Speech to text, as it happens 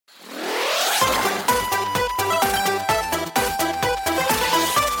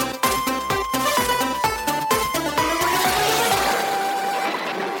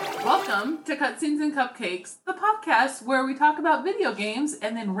to Cutscenes and Cupcakes, the podcast where we talk about video games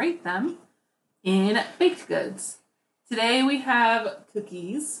and then rate them in baked goods. Today we have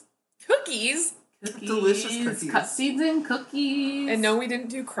cookies. Cookies? Delicious cookies. Cutscenes and cookies. And no, we didn't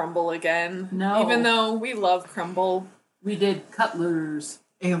do crumble again. No. Even though we love crumble. We did Cutlers.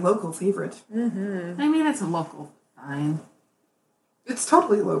 A local favorite. Mm-hmm. I mean, it's a local. Fine. It's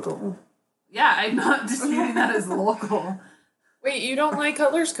totally local. Yeah, I'm not disputing that as local. Wait, you don't like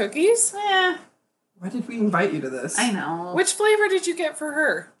Cutler's cookies? Eh, Why did we invite you to this? I know. Which flavor did you get for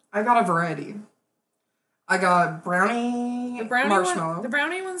her? I got a variety. I got brownie, The brownie marshmallow. one? The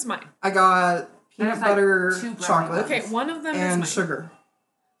brownie one's mine. I got peanut There's like butter 2 brownie chocolate Okay, one of them is and mine. sugar.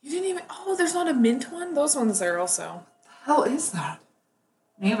 You didn't even... Oh, there's not a mint one? Those ones are also... The hell is that?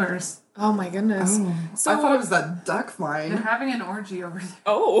 Neighbors. Oh my goodness. Oh, So- I thought it was that duck They're flying. having an orgy over there.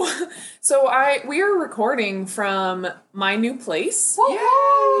 Oh. So we are recording from my new place.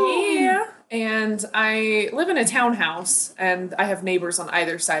 Yay! Yeah. And I live in a townhouse, and I have neighbors on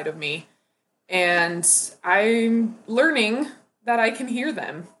either side of me. And I'm learning that I can hear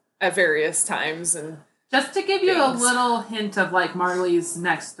them at various times. And Just to give you a Thanks. little hint of like Marley's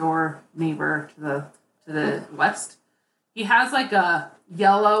next door neighbor to the west, he has like a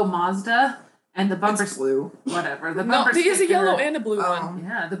yellow Mazda and the bumper It's blue. whatever the no, bumper he has a sticker- yellow and a blue Oh. one.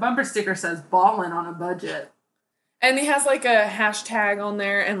 yeah, the bumper sticker says "ballin' on a budget," And he has like a hashtag on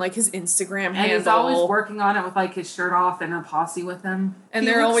there and like his Instagram and handle. he's always working on it with like his shirt off and a posse with him. and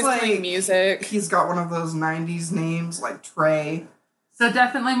He they're looks always playing like music. He's got one of those 90s names like Trey. So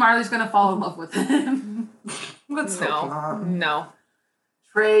definitely Marley's gonna fall in love with him. Let's hope not. No.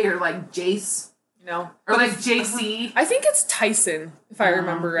 Trey or like Jace No. or like JC. I think it's Tyson, if I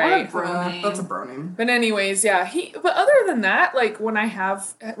remember What a right. bro name. That's a bro name. But anyways, yeah, but other than that, like when I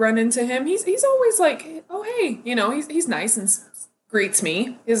have run into him, he's always like, "Oh, hey," he's nice and greets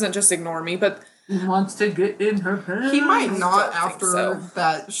me. He doesn't just ignore me, but He wants to get in her pants. He might not don't think after so.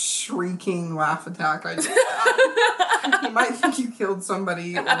 that shrieking laugh attack I did. He might think you killed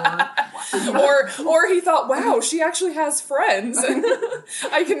somebody or he thought, "Wow, she actually has friends."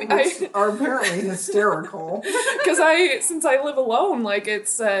 which are apparently hysterical. Because since I live alone, like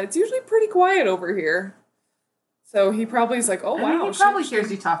it's usually pretty quiet over here. So he probably is like, "Oh I mean, wow," he probably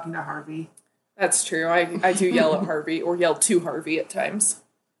hears you talking to Harvey. That's true. I do yell at Harvey or yell to Harvey at times.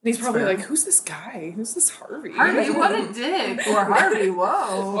 And he's probably fair. like, "Who's this guy? Who's this Harvey?" Harvey, what a dick. Or Harvey,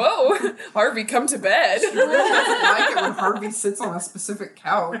 whoa. Whoa, Harvey, come to bed. He really doesn't like it when Harvey sits on a specific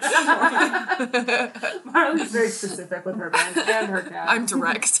couch. Marley's very specific with her man and her cat. I'm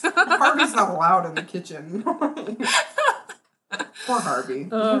direct. Harvey's not allowed in the kitchen. Poor Harvey.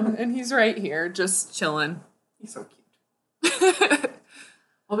 And he's right here, just chilling. He's so cute.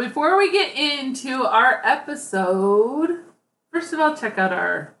 Well, before we get into our episode, first of all, check out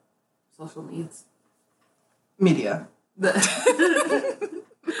our social needs. Media. The,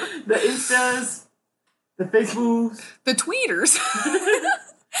 the Instas, the Facebooks, The tweeters.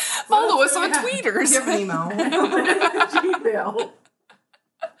 Follow us on Do you tweeters. have an email? Gmail.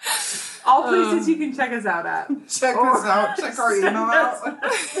 All places you can check us out at. Check us out. Check our email out.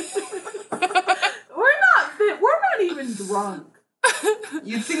 We're not even drunk.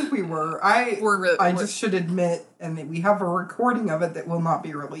 You'd think we were. We're just should admit, and that we have a recording of it that will not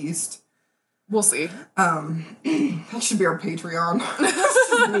be released. We'll see. That should be our Patreon.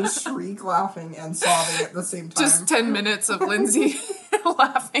 Just me shriek, laughing, and sobbing at the same time. Just 10 minutes of Lindsay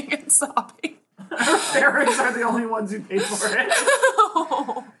laughing and sobbing. Our parents are the only ones who paid for it.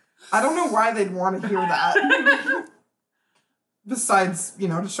 I don't know why they'd want to hear that. Besides,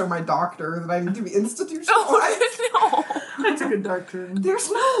 to show my doctor that I need to be institutionalized. Oh, I took a dark turn. There's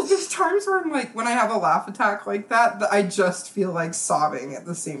times where I'm like, when I have a laugh attack like that I just feel like sobbing at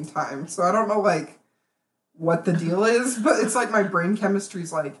the same time. So I don't know, like, what the deal is, but it's like my brain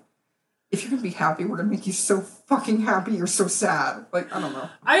chemistry's like, if you're gonna be happy, we're gonna make you so fucking happy, you're so sad. Like, I don't know.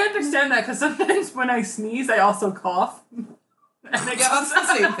 I understand that because sometimes when I sneeze, I also cough. And it Yeah, that's the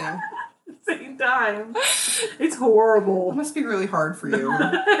same thing. at the same time. It's horrible. It must be really hard for you.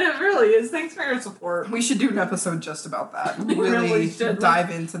 It really is. Thanks for your support. We should do an episode just about that. We Really, really should. dive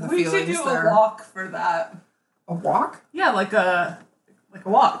into the We feelings should do there. a walk for that. A walk? Yeah, like a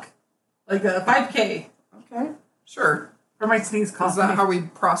walk. Like a 5K. Okay. Sure. For my sneeze cough. Is that how we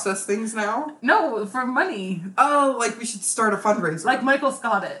process things now? No, for money. Oh, like we should start a fundraiser. Like Michael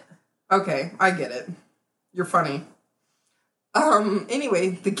Scott it. Okay, I get it. You're funny.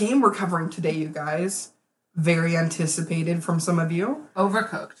 Anyway, the game we're covering today, you guys, very anticipated from some of you,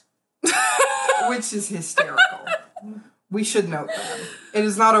 Overcooked. which is hysterical. We should note that. It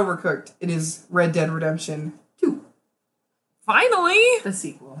is not Overcooked. It is Red Dead Redemption 2. finally. The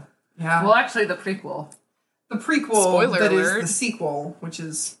sequel. Yeah. Well, actually, the prequel. The prequel Spoiler that alert. is the sequel, which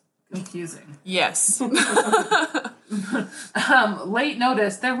is... Confusing. Yes. Late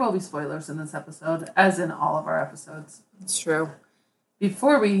notice, there will be spoilers in this episode, as in all of our episodes. It's true.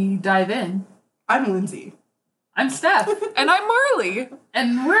 Before we dive in, I'm Lindsay. I'm Steph, And I'm Marley.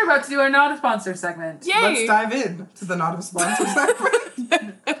 and we're about to do our not a sponsor segment. Yay! Let's dive in to the not a sponsor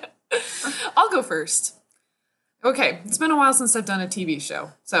segment. I'll go first. Okay, it's been a while since I've done a TV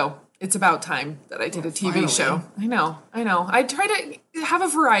show, so it's about time that I did a TV finally. show. I know. I try to have a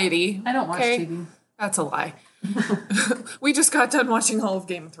variety. I don't watch okay? TV. That's a lie. We just got done watching all of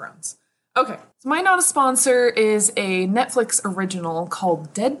Game of Thrones. Okay, so my not a sponsor is a Netflix original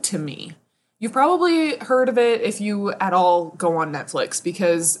called Dead to Me. You've probably heard of it if you at all go on Netflix,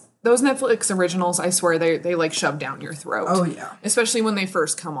 because those Netflix originals, I swear, they like shove down your throat. Oh, yeah. Especially when they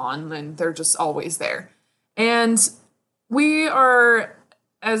first come on, and they're just always there. And we are,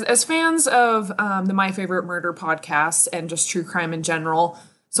 as fans of the My Favorite Murder podcast and just true crime in general,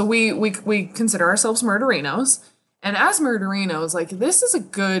 so we consider ourselves murderinos. And as murderinos, like, this is a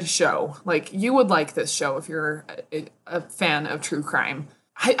good show. Like, you would like this show if you're a fan of true crime.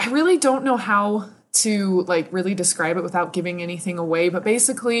 I really don't know how to, like, really describe it without giving anything away. But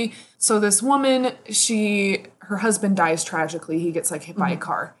basically, so this woman, her husband dies tragically. He gets, like, hit by a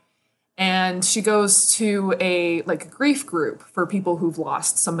car. And she goes to a grief group for people who've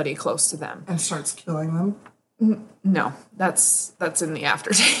lost somebody close to them. And starts killing them. No, that's in the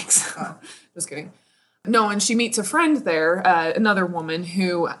aftertakes. Oh. Just kidding. No, and she meets a friend there, another woman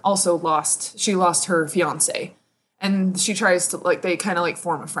who also lost her fiance. And she tries to, they kind of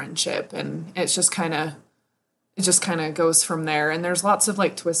form a friendship, and it just kind of goes from there. And there's lots of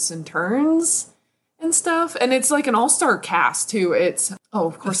twists and turns and stuff. And it's an all-star cast too. It's,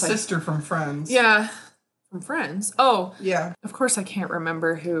 of course, The sister from Friends. yeah, from Friends. Oh, Yeah. of course I can't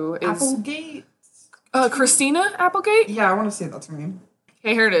remember who is. Applegate? Christina Applegate? Yeah, I want to say that's her name.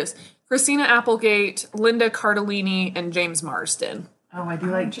 Okay, here it is. Christina Applegate, Linda Cardellini, and James Marsden. Oh, I do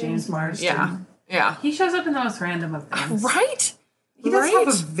like James Marsden. Yeah. He shows up in the most random of things. Right? He does have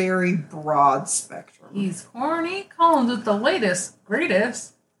a very broad spectrum. He's Horny Collins with the latest,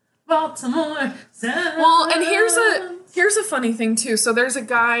 greatest Baltimore sound. Well, and here's a funny thing too. So there's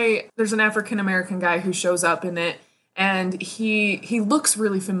an African American guy who shows up in it, and he looks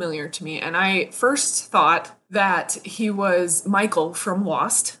really familiar to me. And I first thought that he was Michael from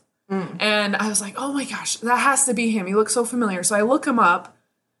Lost. And I was like, oh my gosh, that has to be him. He looks so familiar. So I look him up,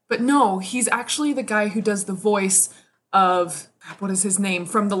 but no, he's actually the guy who does the voice of, what is his name?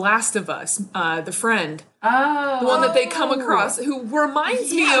 From The Last of Us, the friend. Oh. The one that they come across, who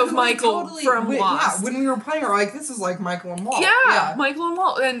reminds me of Michael from Lost. Yeah, when we were playing, we were like, this is like Michael and Walt. Yeah, Michael and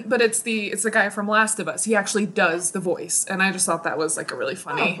Walt. But it's the guy from Last of Us. He actually does the voice. And I just thought that was a really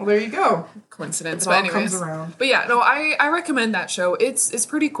funny Well, there you go. coincidence. It But all anyways. comes around. But yeah, no, I recommend that show. It's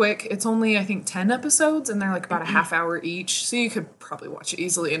pretty quick. It's only, I think, 10 episodes, and they're about a half hour each. So you could probably watch it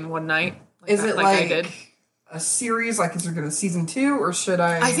easily in one night. Is it I did. a series? Is there going to season 2, or should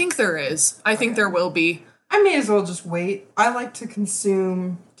I? I think there is. I think there will be. I may as well just wait. I like to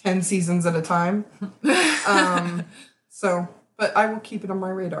consume 10 seasons at a time. But I will keep it on my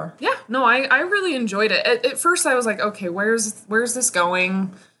radar. Yeah, no, I really enjoyed it. At first, I was like, okay, where's this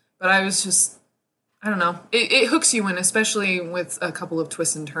going? But I was just, I don't know. It hooks you in, especially with a couple of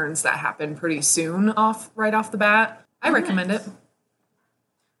twists and turns that happen pretty soon right off the bat. I recommend it.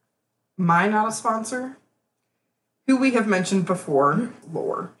 My not a sponsor, who we have mentioned before,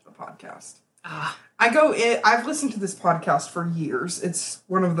 Lore, the podcast. I've listened to this podcast for years. It's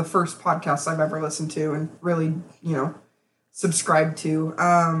one of the first podcasts I've ever listened to and really, subscribed to.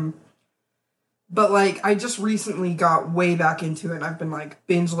 But I just recently got way back into it, and I've been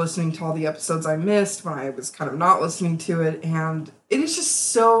binge listening to all the episodes I missed when I was kind of not listening to it, and it is just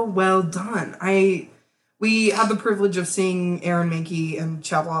so well done. We had the privilege of seeing Aaron Mahnke and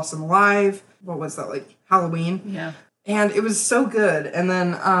Chad Lawson live. What was that, Halloween? Yeah. And it was so good. And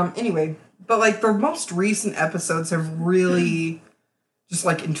then, anyway, but the most recent episodes have really just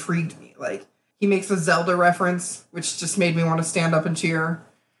intrigued me. He makes a Zelda reference, which just made me want to stand up and cheer.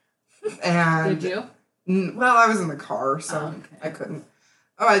 And Did you? Well, I was in the car, so okay. I couldn't.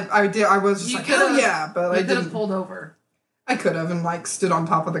 Oh, I did. I was just oh yeah, but I could have didn't. pulled over. I could have and stood on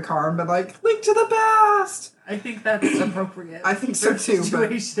top of the car and been Link to the past. I think that's appropriate. I think so too.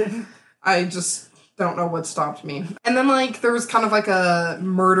 Situation. But I just don't know what stopped me. And then there was kind of a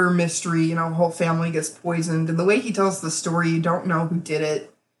murder mystery. Whole family gets poisoned, and the way he tells the story, you don't know who did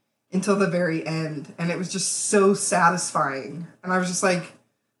it until the very end, and it was just so satisfying. And I was just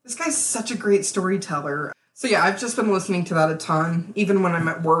this guy's such a great storyteller. So yeah, I've just been listening to that a ton, even when I'm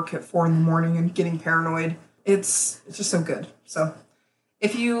at work at 4 a.m. and getting paranoid. It's just so good. So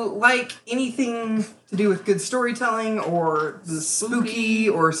if you like anything to do with good storytelling or the spooky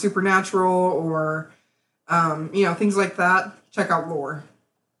or supernatural or things like that, check out Lore.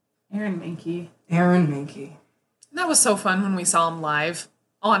 Aaron Mahnke. That was so fun when we saw him live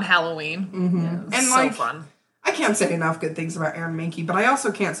on Halloween. Mm-hmm. Yeah, and so fun. I can't say enough good things about Aaron Mahnke, but I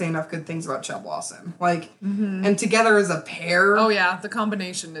also can't say enough good things about Chad Blossom. And together as a pair. Oh yeah, the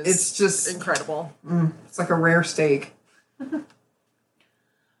combination is it's just incredible. It's like a rare steak.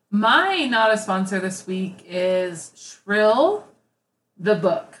 My not a sponsor this week is Shrill, the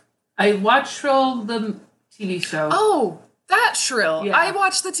book. I watched Shrill, the TV show. Oh, that Shrill. Yeah. I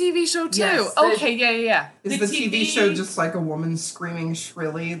watched the TV show too. Yes, Okay, yeah. Is the TV show just like a woman screaming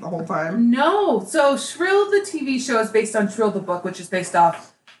shrilly the whole time? No. So Shrill, the TV show, is based on Shrill, the book, which is based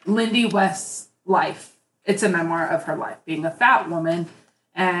off Lindy West's life. It's a memoir of her life, being a fat woman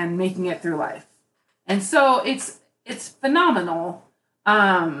and making it through life. And so it's phenomenal.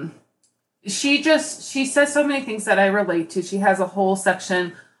 She says so many things that I relate to. She has a whole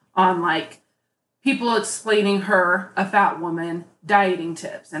section on people explaining her, a fat woman, dieting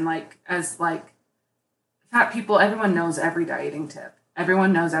tips. And as fat people, everyone knows every dieting tip.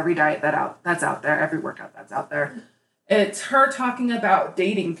 Everyone knows every diet that's out there, every workout that's out there. It's her talking about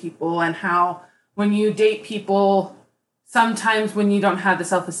dating people and how when you date people, sometimes when you don't have the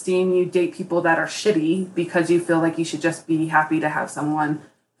self-esteem, you date people that are shitty because you feel like you should just be happy to have someone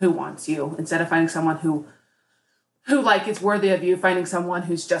who wants you instead of finding someone who is worthy of you, finding someone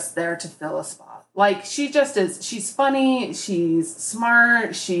who's just there to fill a spot. She just is. She's funny. She's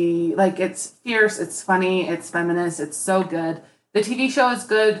smart. It's fierce. It's funny. It's feminist. It's so good. The TV show is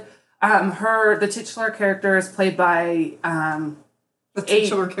good. The titular character is played by the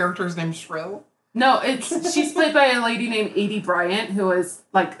titular character is named Shrill. No, she's played by a lady named Adie Bryant, who is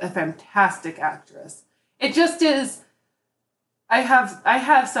a fantastic actress. It just is. I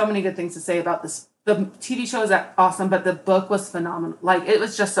have so many good things to say about this. The TV show is awesome, but the book was phenomenal. It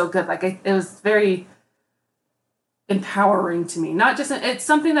was just so good. It was very empowering to me. Not just it's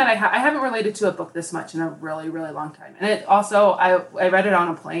something that I haven't related to a book this much in a really, really long time. And it also I read it on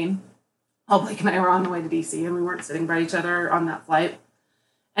a plane. Blake and I were on the way to DC, and we weren't sitting by each other on that flight.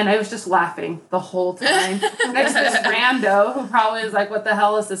 And I was just laughing the whole time next to this rando who probably is what the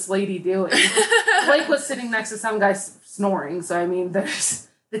hell is this lady doing? Blake was sitting next to some guy snoring. So, I mean, there's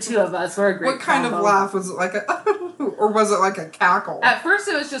the two of us. We're a great What kind combo. of laugh? Was it or was it a cackle? At first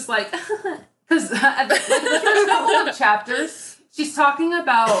it was just because the first couple of chapters, she's talking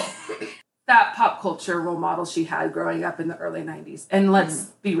about that pop culture role model she had growing up in the early 90s. And let's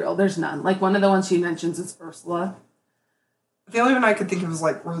be real, there's none. One of the ones she mentions is Ursula. The only one I could think of is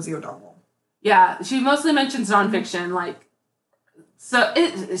Rosie O'Donnell. Yeah, she mostly mentions nonfiction.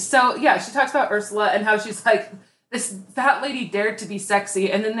 She talks about Ursula and how she's this fat lady dared to be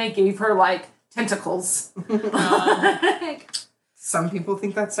sexy, and then they gave her tentacles. Some people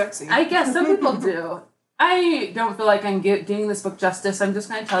think that's sexy. I guess some people do. I don't feel like I'm doing this book justice. I'm just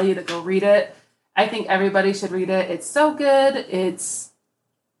going to tell you to go read it. I think everybody should read it. It's so good. It's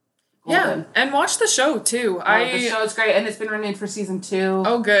golden. Yeah, and watch the show too. The show's great, and it's been renewed for season 2.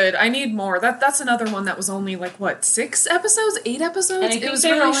 Oh, good. I need more. That's another one that was only 6 episodes, 8 episodes. And I think it was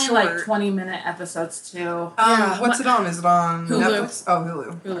they were really only short. 20-minute episodes too. What's it on? Is it on Hulu. Netflix? Oh,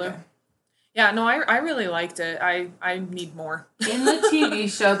 Hulu. Okay. Yeah, no, I really liked it. I need more. In the TV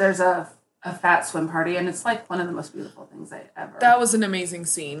show, there's a fat swim party, and it's one of the most beautiful things I ever. That was an amazing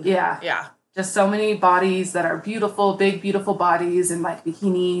scene. Yeah. Yeah. Just so many bodies that are beautiful, big, beautiful bodies in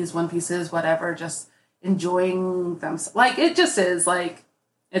bikinis, one pieces, whatever, just enjoying them. It just is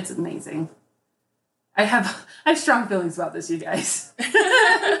it's amazing. I have strong feelings about this, you guys.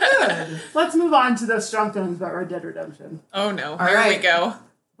 Good. Let's move on to those strong feelings about Red Dead Redemption. Oh no. All Here right. we go.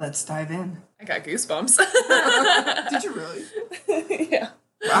 Let's dive in. I got goosebumps. Did you really? Yeah.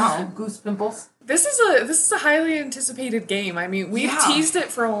 Wow. Goose pimples. This is a highly anticipated game. I mean, we've teased it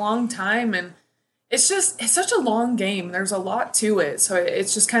for a long time, and it's such a long game. There's a lot to it, so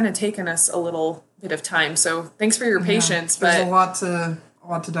it's just kind of taken us a little bit of time. So thanks for your patience. There's But a lot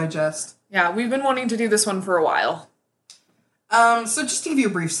to digest. yeah, we've been wanting to do this one for a while. So just to give you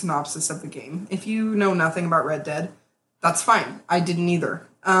a brief synopsis of the game, if you know nothing about Red Dead, that's fine. I didn't either.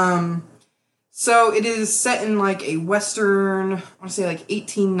 So it is set in a Western, I want to say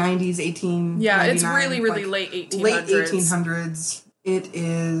 1890s, 1899. Yeah, it's really, really late 1800s. Late 1800s. It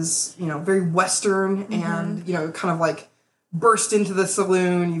is, very Western and, kind of burst into the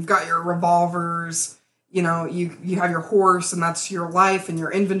saloon. You've got your revolvers, you have your horse and that's your life and your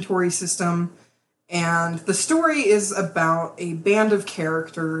inventory system. And the story is about a band of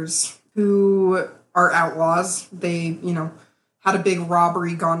characters who are outlaws. They, had a big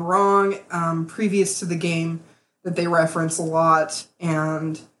robbery gone wrong previous to the game that they reference a lot,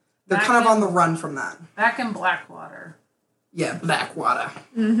 and they're kind of on the run from that. Back in Blackwater. Yeah, Blackwater.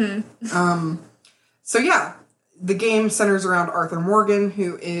 So yeah, the game centers around Arthur Morgan,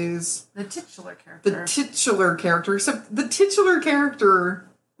 who is the titular character. Except the titular character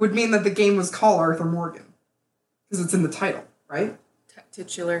would mean that the game was called Arthur Morgan. Because it's in the title, right?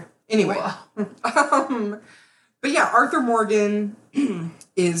 Titular. Anyway. But yeah, Arthur Morgan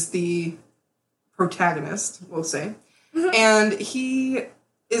is the protagonist, we'll say. And he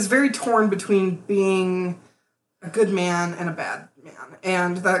is very torn between being a good man and a bad man.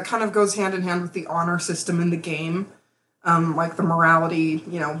 And that kind of goes hand in hand with the honor system in the game. Like the morality,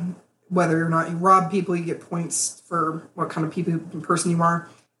 whether or not you rob people, you get points for what kind of person you are.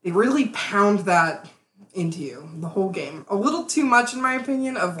 They really pound that into you, the whole game. A little too much, in my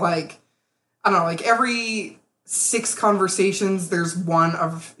opinion, of every 6 conversations, there's one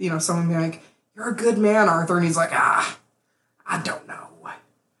of, someone being like, "You're a good man, Arthur," and he's like, I don't know.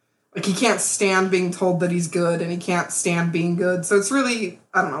 Like, he can't stand being told that he's good, and he can't stand being good. So it's really,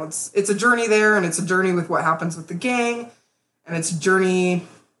 I don't know, it's a journey there, and it's a journey with what happens with the gang, and it's a journey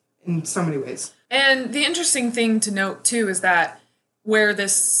in so many ways. And the interesting thing to note, too, is that where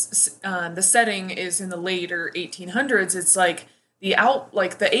this, the setting is in the later 1800s, it's like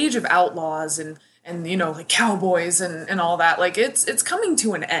the age of outlaws and like cowboys and all that, like it's coming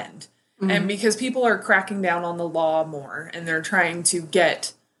to an end. Mm-hmm. And because people are cracking down on the law more, and they're trying to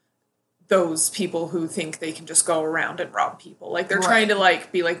get those people who think they can just go around and rob people. Like, they're trying to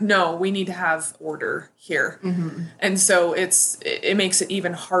be like, no, we need to have order here. Mm-hmm. And so it makes it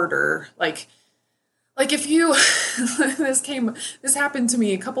even harder. Like if you, this happened to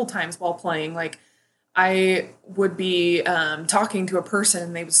me a couple times while playing. Like, I would be talking to a person,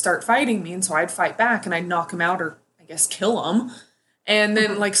 and they would start fighting me, and so I'd fight back, and I'd knock them out, or I guess kill them. And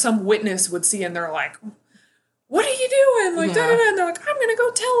then some witness would see, and they're like, "What are you doing?" Like, da da da. And they're like, "I'm gonna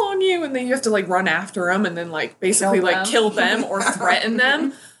go tell on you." And then you have to run after them, and then basically kill them or threaten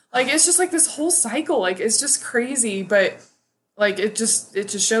them. Like, it's just this whole cycle. Like, it's just crazy, but it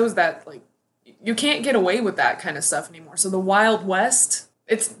just shows that you can't get away with that kind of stuff anymore. So the Wild West.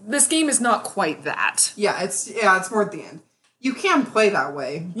 This game is not quite that. Yeah, it's more at the end. You can play that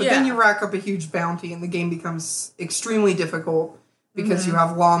way, but then you rack up a huge bounty, and the game becomes extremely difficult because you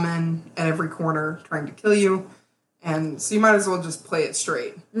have lawmen at every corner trying to kill you, and so you might as well just play it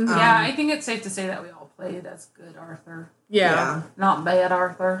straight. Mm-hmm. Yeah, I think it's safe to say that we all played as good Arthur. Yeah. Not bad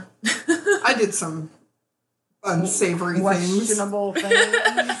Arthur. I did some unsavory questionable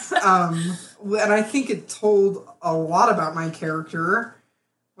things. And I think it told a lot about my character.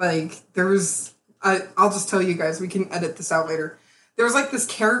 There was... I'll just tell you guys, we can edit this out later. There was this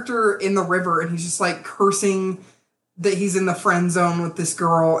character in the river, and he's just cursing that he's in the friend zone with this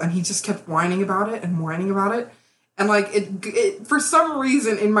girl, and he just kept whining about it. And it for some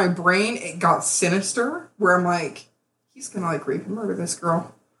reason in my brain, it got sinister, where I'm like, he's gonna rape and murder this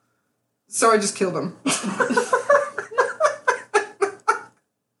girl. So I just killed him.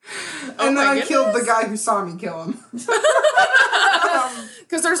 And then I killed the guy who saw me kill him.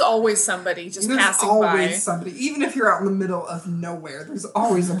 Because there's always somebody just passing by. There's always somebody. Even if you're out in the middle of nowhere, there's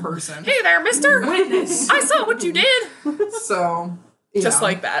always a person. Hey there, mister! Witness! I saw what you did! So, just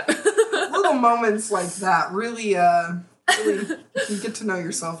like that. Little moments like that really you get to know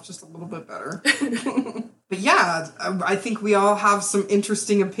yourself just a little bit better. But yeah, I think we all have some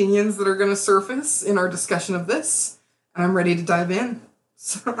interesting opinions that are going to surface in our discussion of this. And I'm ready to dive in.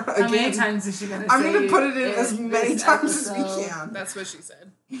 So, how many times is she going to say? I'm going to put it in as many times as we can. That's what she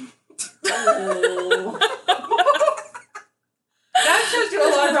said. Oh. That shows you a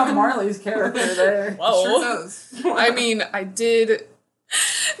lot about Marley's character there. Whoa. Sure does. I mean, I did...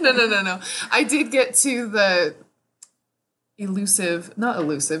 No. I did get to the elusive... Not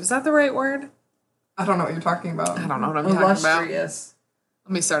elusive. Is that the right word? I don't know what you're talking about. I don't know what I'm talking about. Illustrious.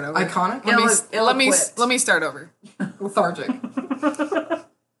 Let me start over. Iconic? Let me start over. Lethargic.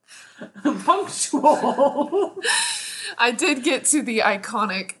 Punctual. I did get to the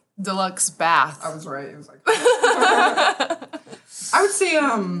iconic deluxe bath. I was right. It was I would say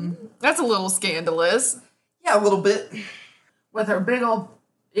that's a little scandalous. Yeah, a little bit. With her big old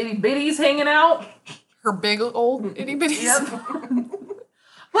itty bitties hanging out. Her big old itty bitties. Yep.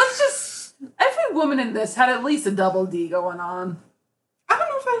 Let's just... Every woman in this had at least a double D going on. I don't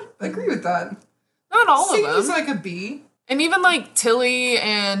know if I agree with that. Not all of them. Seems like a B. And even Tilly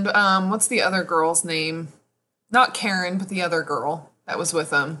and what's the other girl's name? Not Karen, but the other girl that was with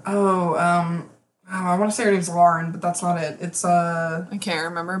them. Oh, I want to say her name's Lauren, but that's not it. It's I can't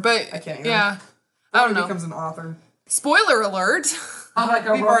remember, but I can't. yeah, I don't know. Becomes an author. Spoiler alert. Oh, like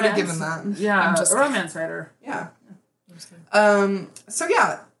a We've romance. already given that. Yeah, I'm just a romance writer. Yeah. So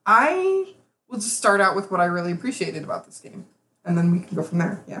yeah, I will just start out with what I really appreciated about this game, and then we can go from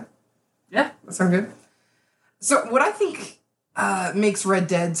there. Yeah. Yeah. That sound good? So what I think makes Red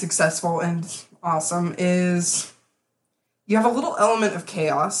Dead successful and awesome is you have a little element of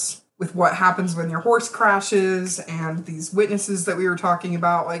chaos with what happens when your horse crashes and these witnesses that we were talking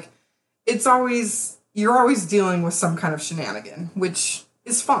about. Like, you're always dealing with some kind of shenanigan, which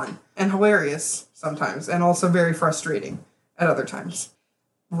is fun and hilarious sometimes, and also very frustrating at other times.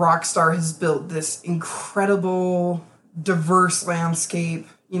 Rockstar has built this incredible, diverse landscape.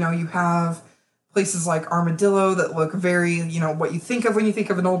 You know, you have places like Armadillo that look very, what you think of when you think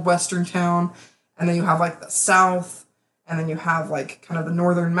of an old Western town. And then you have like the South, and then you have like kind of the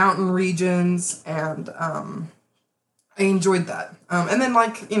northern mountain regions. And I enjoyed that. And then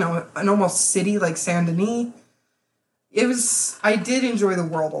like, an almost city like Saint Denis. I did enjoy the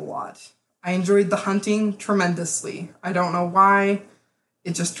world a lot. I enjoyed the hunting tremendously. I don't know why.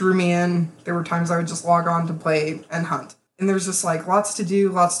 It just drew me in. There were times I would just log on to play and hunt. And there's just like lots to do,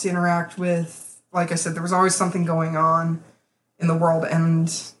 lots to interact with. Like I said, there was always something going on in the world, and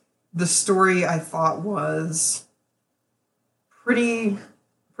the story I thought was pretty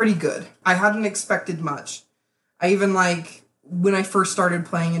good. I hadn't expected much. I even when I first started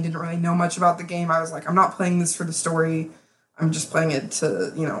playing and didn't really know much about the game, I was like, I'm not playing this for the story. I'm just playing it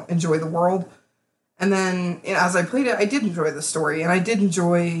to, enjoy the world. And then as I played it, I did enjoy the story, and I did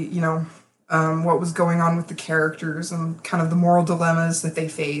enjoy, what was going on with the characters and kind of the moral dilemmas that they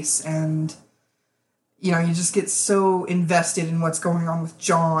face. And you just get so invested in what's going on with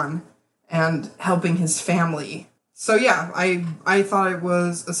John and helping his family. So yeah, I thought it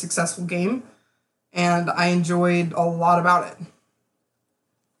was a successful game, and I enjoyed a lot about it.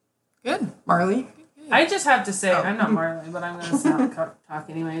 Good. Marley? I just have to say, I'm not Marley, but I'm going to talk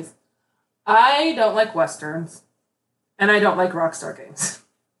anyways. I don't like Westerns, and I don't like Rockstar games.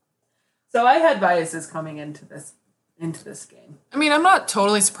 So I had biases coming into this game. I mean, I'm not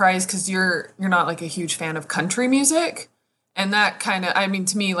totally surprised because you're not like a huge fan of country music, and that kind of, I mean,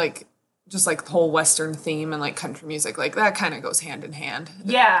 to me, like just like the whole Western theme and like country music, like that kind of goes hand in hand.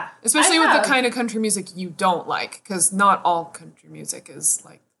 Yeah, especially with the kind of country music you don't like, because not all country music is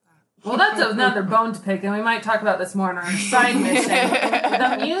like that. Well, that's another bone to pick, and we might talk about this more in our side mission.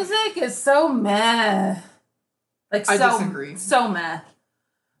 The music is so meh. I disagree. So meh.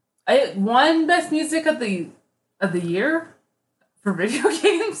 I won best music of the year for video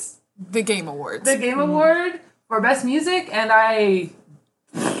games. The Game Awards. The Game Award for best music, and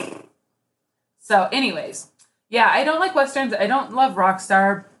So, anyways, yeah, I don't like Westerns. I don't love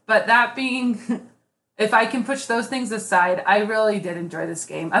Rockstar, but that being, if I can push those things aside, I really did enjoy this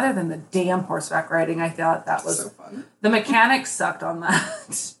game. Other than the damn horseback riding, I thought that was so fun. The mechanics sucked on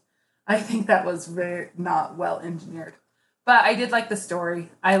that. I think that was very not well engineered. But I did like the story.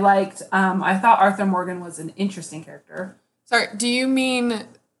 I thought Arthur Morgan was an interesting character. Sorry, do you mean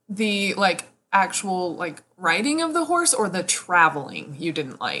the actual riding of the horse, or the traveling you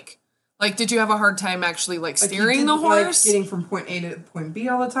didn't like? Like, did you have a hard time actually steering the horse? Getting from point A to point B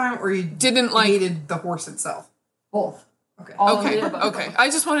all the time, or you hated the horse itself? Both. Okay. Okay. I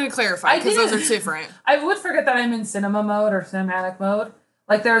just wanted to clarify because those are different. I would forget that I'm in cinema mode or cinematic mode.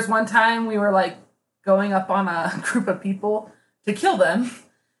 Like, there was one time we were going up on a group of people to kill them,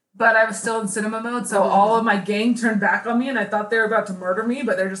 but I was still in cinema mode, so all of my gang turned back on me, and I thought they were about to murder me,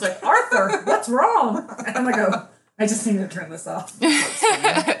 but they're just like, Arthur, what's wrong? And I'm like, oh, I just need to turn this off.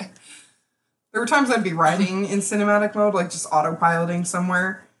 There were times I'd be riding in cinematic mode, just autopiloting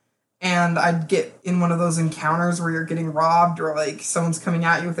somewhere, and I'd get in one of those encounters where you're getting robbed, or someone's coming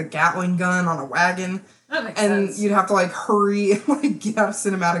at you with a Gatling gun on a wagon, that makes and sense. you'd have to hurry and get out of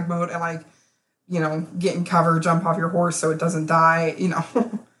cinematic mode and get in cover, jump off your horse so it doesn't die.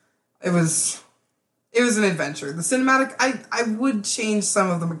 It was an adventure. The cinematic, I would change some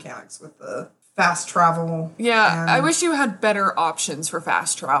of the mechanics with the fast travel. Yeah, I wish you had better options for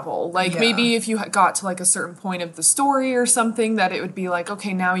fast travel. Maybe if you got to a certain point of the story or something, that it would be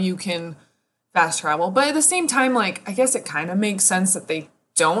okay, now you can fast travel. But at the same time, I guess it kind of makes sense that they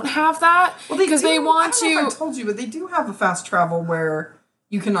don't have that, because they want I don't know if I told you, but they do have a fast travel where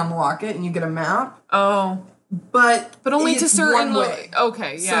you can unlock it and you get a map. Oh. But only to certain one way.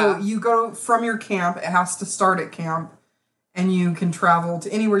 Okay, yeah. So you go from your camp, it has to start at camp, and you can travel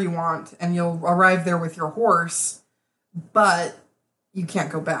to anywhere you want, and you'll arrive there with your horse, but you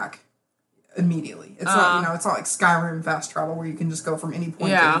can't go back. immediately. It's not, it's not like Skyrim fast travel where you can just go from any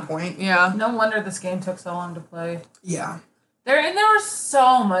point to any point. Yeah. No wonder this game took so long to play. Yeah. There was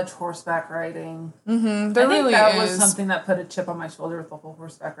so much horseback riding. Mm-hmm. I think that was something that put a chip on my shoulder with the whole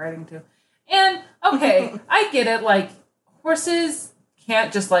horseback riding too. And okay, I get it. Like horses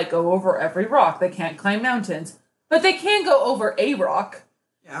can't just like go over every rock. They can't climb mountains, but they can go over a rock.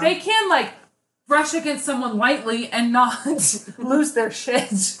 Yeah. They can like brush against someone lightly and not lose their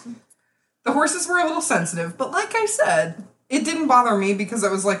shit. The horses were a little sensitive, but like I said, it didn't bother me because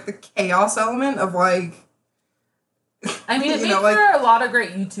it was like the chaos element of like. I mean, it made for a lot of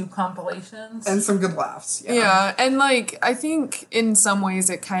great YouTube compilations. And some good laughs. Yeah, and like, I think in some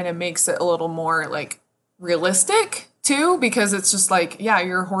ways it kind of makes it a little more like realistic too, because it's just like, yeah,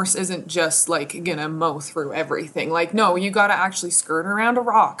 your horse isn't just like gonna mow through everything. Like, no, you gotta actually skirt around a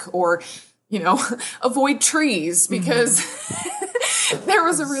rock or, avoid trees because there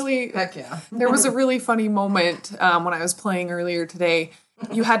was a really funny moment when I was playing earlier today.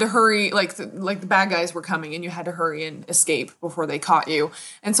 You had to hurry, like the bad guys were coming, and you had to hurry and escape before they caught you.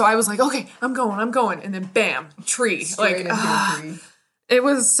 And so I was like, okay, I'm going, and then bam, tree. Straight into a tree. It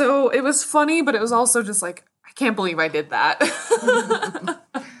was funny, but it was also just like, I can't believe I did that.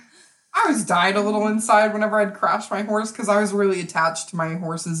 I was dying a little inside whenever I'd crash my horse because I was really attached to my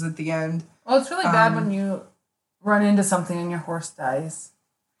horses at the end. Well, it's really bad when you run into something and your horse dies.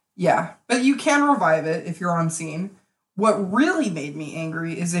 Yeah, but you can revive it if you're on scene. What really made me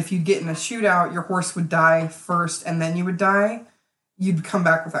angry is if you'd get in a shootout, your horse would die first and then you would die, you'd come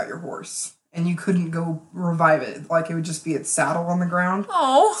back without your horse. And you couldn't go revive it. Like, it would just be its saddle on the ground.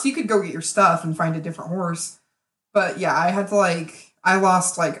 Oh. So you could go get your stuff and find a different horse. But yeah, I had to I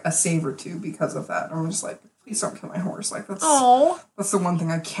lost a save or two because of that. I'm just like, please don't kill my horse. Like, that's the one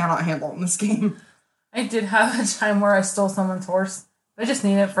thing I cannot handle in this game. I did have a time where I stole someone's horse. I just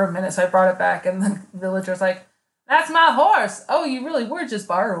needed it for a minute, so I brought it back, and the villager's like, "That's my horse." Oh, you really were just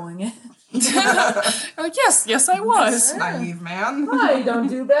borrowing it. Like, yes, I was. Naive man. I don't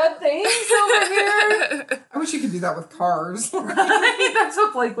do bad things over here. I wish you could do that with cars. That's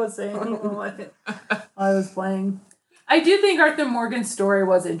what Blake was saying. I was playing. I do think Arthur Morgan's story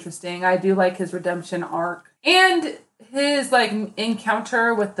was interesting. I do like his redemption arc. And his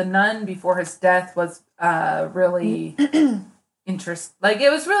encounter with the nun before his death was really it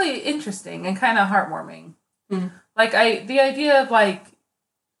was really interesting and kind of heartwarming. Mm. The idea of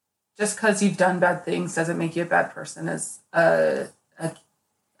just because you've done bad things doesn't make you a bad person is a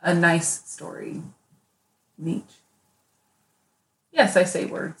nice story. Neat. Yes, I say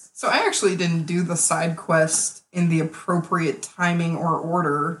words. So I actually didn't do the side quest in the appropriate timing or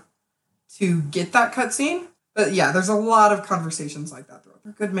order to get that cutscene. But yeah, there's a lot of conversations like that.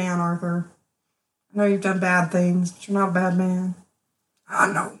 You're a good man, Arthur. I know you've done bad things, but you're not a bad man.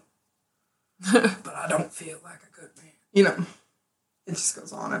 I know. But I don't feel like a good man. It just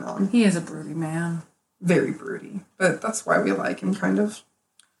goes on and on. He is a broody man. Very broody. But that's why we like him, kind of.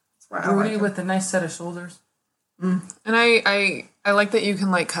 That's why broody I like him. With a nice set of shoulders. Mm. And I like that you can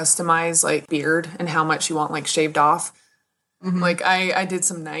customize beard and how much you want shaved off. Mm-hmm. I did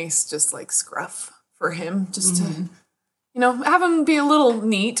some nice just scruff for him just to have him be a little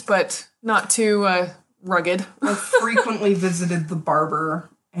neat but not too rugged. I frequently visited the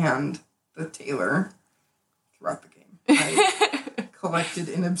barber and the tailor throughout the game. I collected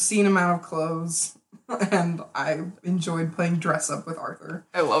an obscene amount of clothes and I enjoyed playing dress up with Arthur.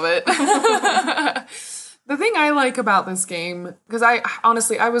 I love it. The thing I like about this game, because I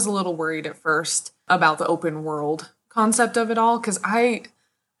was a little worried at first about the open world concept of it all, because I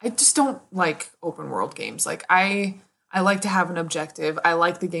just don't like open world games. I like to have an objective. I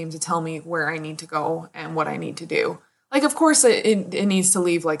like the game to tell me where I need to go and what I need to do. Of course, it needs to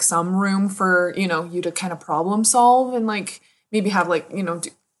leave some room for you to kind of problem solve and maybe have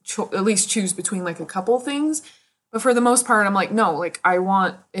at least choose between a couple things. But for the most part, I'm no, I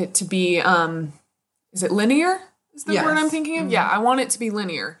want it to be. Is it linear? Is the word I'm thinking of? Mm-hmm. Yeah, I want it to be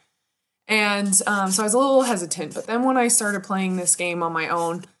linear. And so I was a little hesitant. But then when I started playing this game on my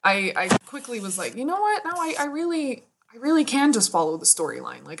own, I quickly was like, you know what? No, I really can just follow the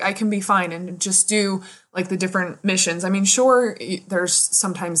storyline. I can be fine and just do the different missions. I mean, sure, there's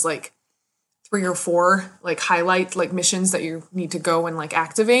sometimes 3 or 4 highlight missions that you need to go and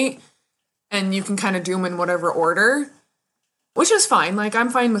activate. And you can kind of do them in whatever order. Which is fine. I'm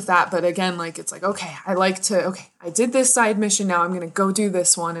fine with that. But again, it's okay, I did this side mission. Now I'm going to go do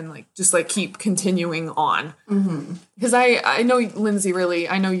this one and just keep continuing on. Mm-hmm. Because I know Lindsay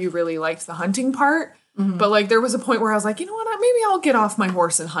I know you really liked the hunting part. Mm-hmm. But there was a point where I was like, you know what, maybe I'll get off my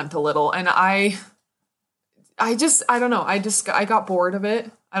horse and hunt a little. And I don't know. I got bored of it.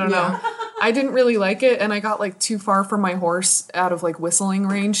 I don't know. I didn't really like it, and I got like too far from my horse out of like whistling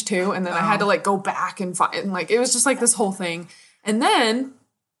range too, and then I had to like go back and find, and like it was just like this whole thing. And then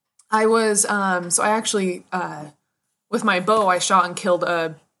I was so I actually with my bow I shot and killed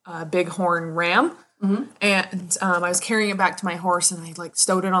a bighorn ram. Mm-hmm. And I was carrying it back to my horse, and I like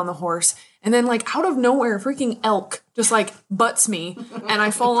stowed it on the horse, and then like out of nowhere, freaking elk just like butts me, and I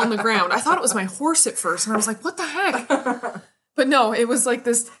fall on the ground. I thought it was my horse at first, and I was like, "What the heck?" But no, it was like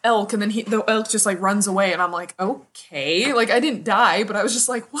this elk, and then the elk just like runs away, and I'm like, "Okay," like I didn't die, but I was just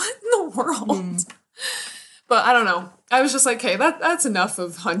like, "What in the world?" But I don't know. I was just like, "Okay, that's enough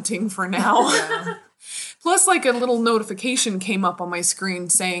of hunting for now." Yeah. Plus, like a little notification came up on my screen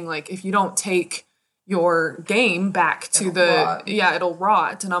saying like, if you don't take your game back to it'll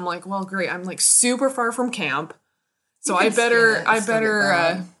rot. And I'm like, well, great. I'm like super far from camp. So I better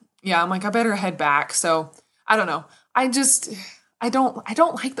I'm like, I better head back. So I don't know. I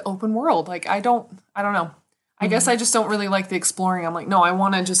don't like the open world. Like, I don't know. I guess I just don't really like the exploring. I'm like, no, I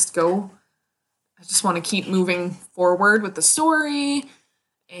want to just go. I just want to keep moving forward with the story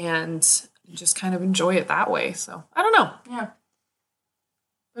and just kind of enjoy it that way. So I don't know. Yeah.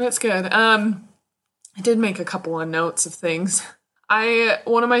 But it's good. I did make a couple of notes of things.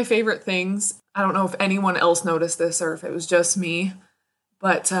 One of my favorite things, I don't know if anyone else noticed this or if it was just me,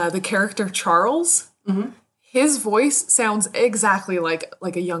 but the character Charles, his voice sounds exactly like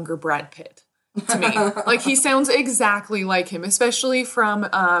a younger Brad Pitt to me. Like, he sounds exactly like him, especially from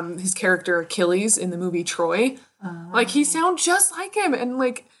his character Achilles in the movie Troy. Like, he sounds just like him. And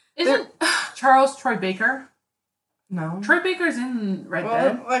like, isn't Charles Troy Baker? No. Troy Baker's in Red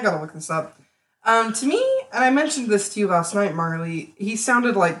Dead. I gotta look this up. To me, and I mentioned this to you last night, Marley, he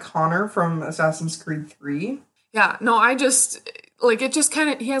sounded like Connor from Assassin's Creed 3. Yeah, no, I just, like, it just kind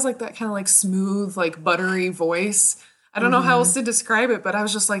of, he has like that kind of like smooth, like buttery voice. I don't know how else to describe it, but I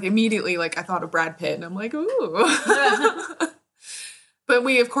was just like immediately, like, I thought of Brad Pitt, and I'm like, ooh. But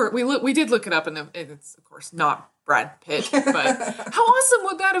we did look it up, and it's of course not Brad Pitt, but how awesome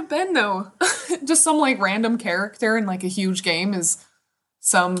would that have been though? Just some like random character in like a huge game is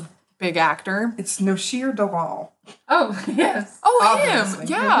some big actor. It's Noshir Dalal. Oh, yes. Oh, Obviously.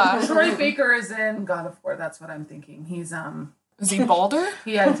 him. Yeah. Troy Baker is in God of War. That's what I'm thinking. He's Is he Baldur?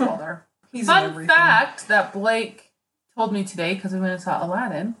 Yeah, he's Baldur. He's in Fun everything. fact that Blake told me today, because we went and saw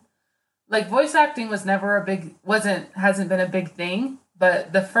Aladdin. Like, voice acting hasn't been a big thing,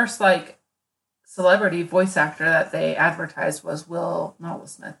 but the first like celebrity voice actor that they advertised was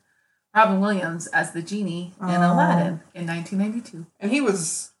Robin Williams as the genie in Aladdin in 1992. And he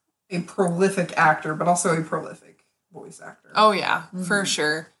was a prolific actor, but also a prolific voice actor. Oh yeah, for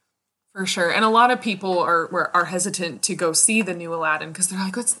sure. For sure. And a lot of people are hesitant to go see the new Aladdin because they're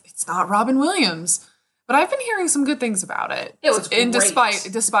like, it's not Robin Williams. But I've been hearing some good things about it. It was great.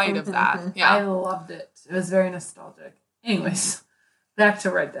 Despite of that. Yeah. I loved it. It was very nostalgic. Anyways, back to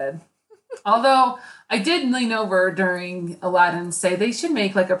Red Dead. Although I did lean over during Aladdin and say they should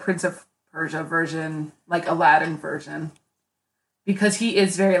make like a Prince of Persia version, like Aladdin version. Because he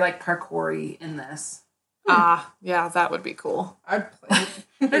is very like parkour-y in this. Yeah, that would be cool. I'd play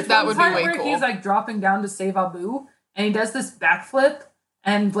it. That would be way where cool. He's like dropping down to save Abu, and he does this backflip,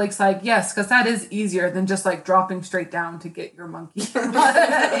 and Blake's like, yes, because that is easier than just like dropping straight down to get your monkey.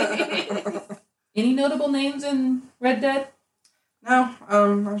 Any notable names in Red Dead? No, I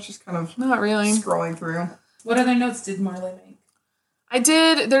was just kind of not really scrolling through. What other notes did Marley make? I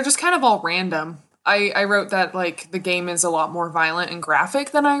did. They're just kind of all random. I wrote that like the game is a lot more violent and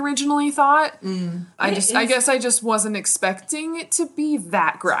graphic than I originally thought. I guess I just wasn't expecting it to be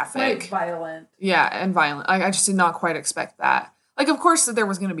that graphic. Quite violent. Yeah, and violent. I just did not quite expect that. Like, of course, there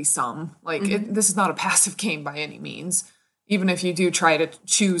was going to be some. Like, this is not a passive game by any means. Even if you do try to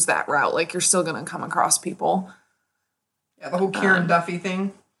choose that route, like, you're still going to come across people. Yeah, the whole Kieran Duffy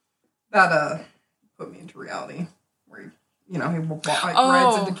thing, that put me into reality. Where he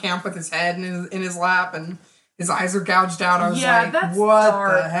rides into camp with his head in his lap and his eyes are gouged out. I was like, that's what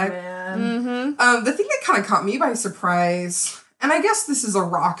dark, the heck? Man. The thing that kind of caught me by surprise, and I guess this is a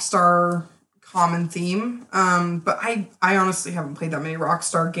Rockstar common theme, but I honestly haven't played that many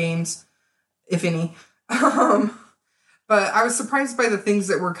Rockstar games, if any. But I was surprised by the things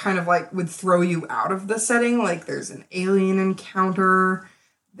that were kind of like would throw you out of the setting. Like there's an alien encounter.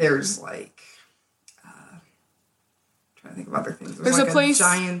 There's like trying to think of other things. There's like a place.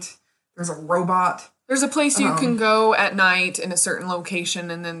 There's a robot. There's a place you can go at night in a certain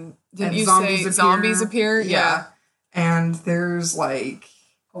location, and then zombies appear? Yeah. And there's like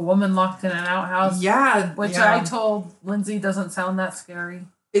a woman locked in an outhouse. Yeah. Which I told Lindsay doesn't sound that scary.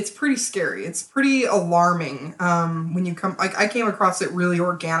 it's pretty scary. It's pretty alarming. When you come, like, I came across it really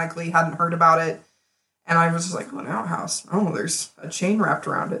organically, hadn't heard about it, and I was just like, oh, an outhouse. Oh, there's a chain wrapped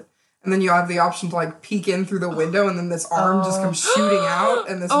around it. And then you have the option to like peek in through the window, and then this arm just comes shooting out,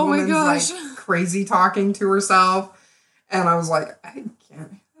 and this woman's like crazy talking to herself. And I was like, I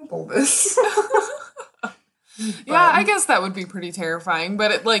can't handle this. Yeah, I guess that would be pretty terrifying.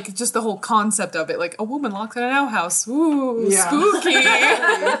 But it, like, just the whole concept of it, like a woman locked in an outhouse. Ooh, spooky.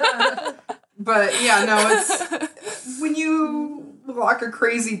 But yeah, no, it's when you lock a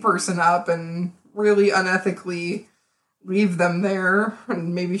crazy person up and really unethically leave them there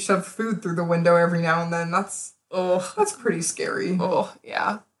and maybe shove food through the window every now and then, that's pretty scary. Oh,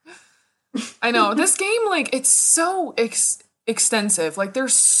 yeah. I know. This game, like, it's so extensive. Like,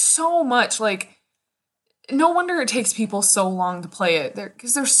 there's so much, like, no wonder it takes people so long to play it.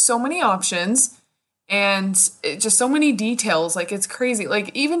 Because there's so many options and just so many details. Like, it's crazy.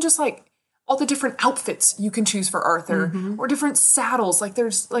 Like, even just, like, all the different outfits you can choose for Arthur or different saddles. Like,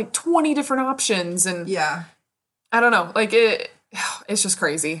 there's, like, 20 different options. And yeah. I don't know. Like, it's just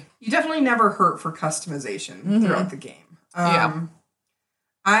crazy. You definitely never hurt for customization throughout the game.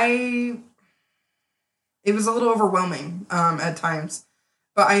 It was a little overwhelming at times,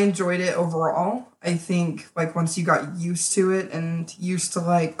 but I enjoyed it overall. I think, like, once you got used to it and used to,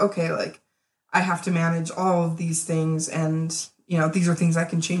 like, okay, like, I have to manage all of these things, and, you know, these are things I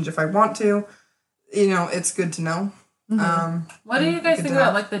can change if I want to, you know, it's good to know. What do you guys think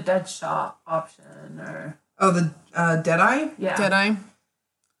about, like, the dead shot option, or... Oh, the Deadeye? Yeah. Deadeye.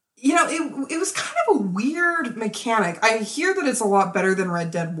 You know, it was kind of a weird mechanic. I hear that it's a lot better than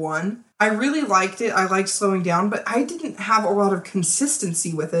Red Dead 1. I really liked it. I liked slowing down, but I didn't have a lot of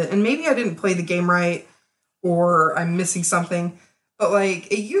consistency with it. And maybe I didn't play the game right, or I'm missing something. But,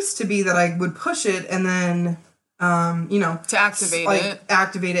 like, it used to be that I would push it and then, you know... To activate it.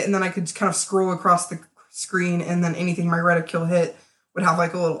 Activate it, and then I could kind of scroll across the screen, and then anything my reticule hit would have,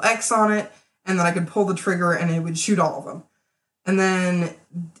 like, a little X on it. And then I could pull the trigger and it would shoot all of them. And then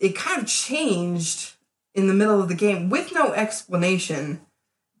it kind of changed in the middle of the game with no explanation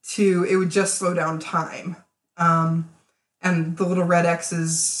to it would just slow down time. And the little red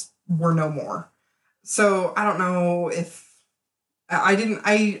X's were no more. So I don't know if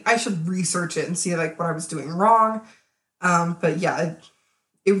I should research it and see, like, what I was doing wrong. But yeah,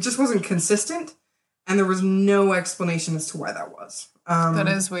 it just wasn't consistent, and there was no explanation as to why that was. That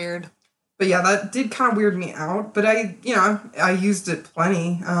is weird. But yeah, that did kind of weird me out. But I used it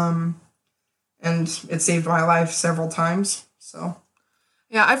plenty. And it saved my life several times. So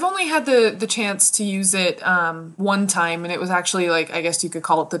yeah, I've only had the chance to use it one time, and it was actually, like, I guess you could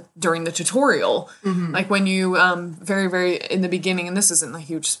call it during the tutorial. Like, when you very, very in the beginning, and this isn't a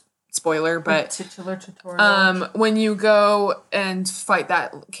huge spoiler, but titular tutorial. When you go and fight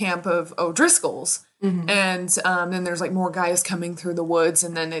that camp of O'Driscolls. And then there's, like, more guys coming through the woods,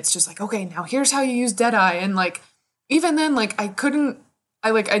 and then it's just like, okay, now here's how you use Deadeye. And, like, even then, like, I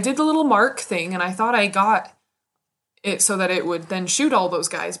did the little mark thing, and I thought I got it so that it would then shoot all those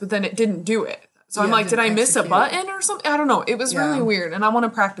guys, but then it didn't do it. So I'm like, did I miss a button or something? I don't know. It was really weird, and I want to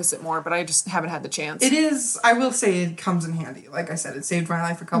practice it more, but I just haven't had the chance. It is, I will say, it comes in handy. Like I said, it saved my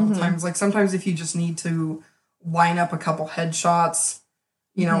life a couple times. Like, sometimes if you just need to line up a couple headshots,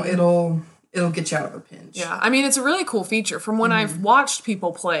 you know, it'll get you out of a pinch. Yeah, I mean, it's a really cool feature. From when I've watched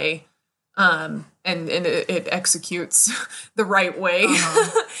people play, and it executes the right way,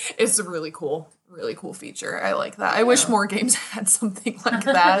 it's a really cool feature. I like that. I wish more games had something like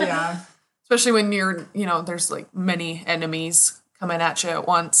that. Yeah. Especially when there's, like, many enemies coming at you at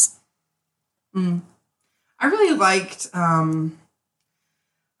once. I really liked, I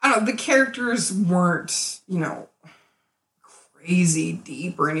don't know, the characters weren't, crazy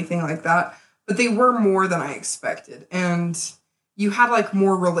deep or anything like that, but they were more than I expected. And you had, like,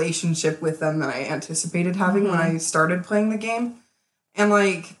 more relationship with them than I anticipated having when I started playing the game. And,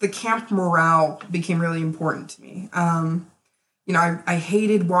 like, the camp morale became really important to me. I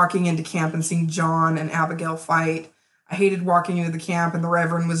hated walking into camp and seeing John and Abigail fight. I hated walking into the camp and the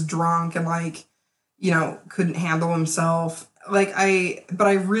Reverend was drunk and, like, couldn't handle himself. But I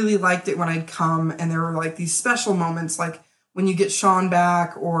really liked it when I'd come and there were, like, these special moments, like when you get Sean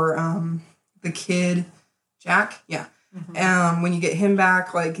back or the kid, Jack? Yeah. When you get him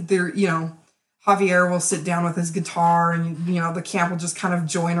back, like, Javier will sit down with his guitar and, the camp will just kind of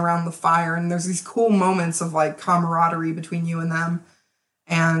join around the fire. And there's these cool moments of, like, camaraderie between you and them.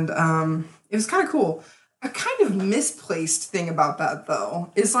 And it was kind of cool. A kind of misplaced thing about that,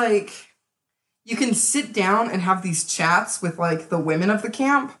 though, is, like, you can sit down and have these chats with, like, the women of the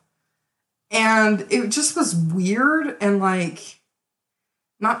camp. And it just was weird and, like,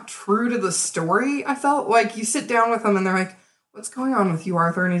 not true to the story, I felt. Like, you sit down with them and they're like, what's going on with you,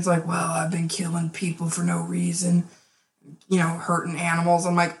 Arthur? And he's like, well, I've been killing people for no reason, you know, hurting animals.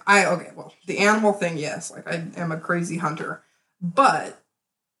 I'm like, okay, well, the animal thing, yes. Like, I am a crazy hunter. But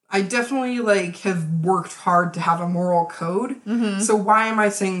I definitely, like, have worked hard to have a moral code. So why am I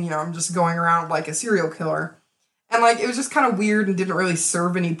saying, you know, I'm just going around like a serial killer? And, like, it was just kind of weird and didn't really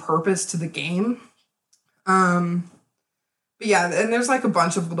serve any purpose to the game. But yeah, and there's like a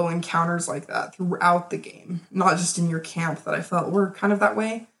bunch of little encounters like that throughout the game, not just in your camp, that I felt were kind of that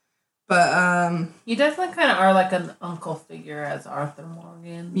way. But you definitely kind of are like an uncle figure as Arthur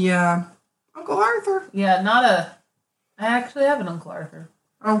Morgan. Yeah, Uncle Arthur. Yeah, I actually have an Uncle Arthur.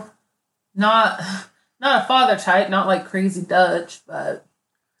 Oh, not a father type, not like Crazy Dutch, but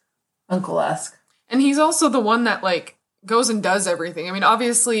uncle-esque. And he's also the one that, like, goes and does everything. I mean,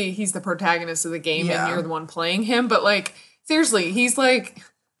 obviously, he's the protagonist of the game and you're the one playing him, but, like, seriously, he's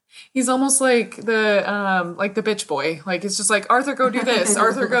almost like the bitch boy. Like, it's just like, Arthur, go do this.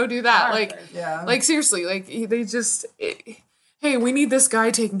 Arthur, go do that. Like, yeah. Like, seriously, like, they just, hey, we need this guy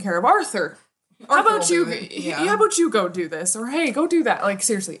taking care of Arthur. How about you? How about you go do this? Or, hey, go do that. Like,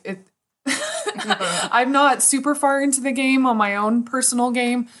 seriously, I'm not super far into the game on my own personal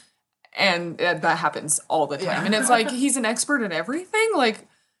game, and that happens all the time. Yeah. And it's like, he's an expert at everything. Like,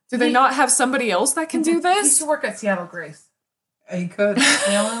 do they not have somebody else that can do this? He used to work at Seattle Grace. He could.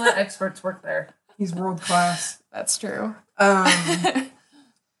 They only let experts work there. He's world class. That's true. I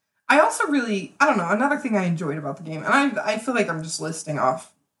also really, I don't know, another thing I enjoyed about the game, and I feel like I'm just listing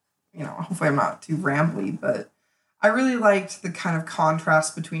off, you know, hopefully I'm not too rambly, but I really liked the kind of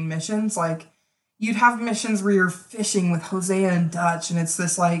contrast between missions. Like, you'd have missions where you're fishing with Hosea and Dutch, and it's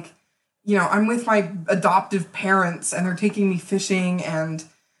this, like, you know, I'm with my adoptive parents, and they're taking me fishing, and,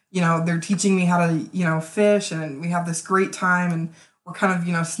 you know, they're teaching me how to, you know, fish, and we have this great time, and we're kind of,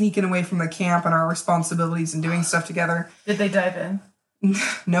 you know, sneaking away from the camp and our responsibilities and doing stuff together. Did they dive in?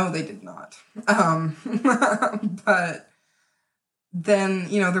 No, they did not. But then,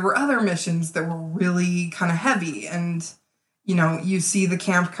 you know, there were other missions that were really kind of heavy, and, you know, you see the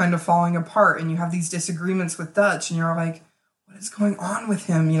camp kind of falling apart, and you have these disagreements with Dutch, and you're like, what is going on with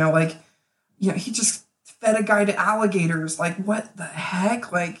him? You know, like, you know, he just fed a guy to alligators. Like, what the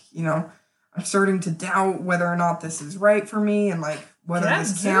heck? Like, you know, I'm starting to doubt whether or not this is right for me, and, like, whether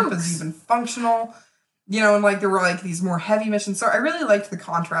this camp is even functional. You know, and, like, there were, like, these more heavy missions. So I really liked the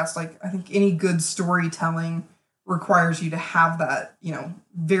contrast. Like, I think any good storytelling requires you to have that, you know,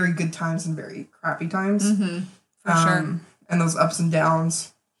 very good times and very crappy times. For sure. And those ups and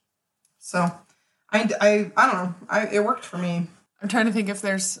downs. So, I don't know. It worked for me. I'm trying to think if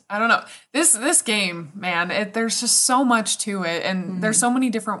there's, I don't know. This game, man, there's just so much to it, and there's so many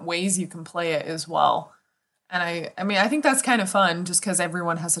different ways you can play it as well. And I mean, I think that's kind of fun just because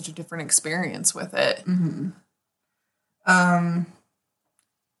everyone has such a different experience with it.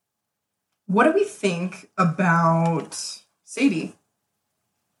 What do we think about Sadie?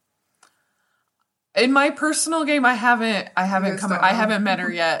 In my personal game, I haven't met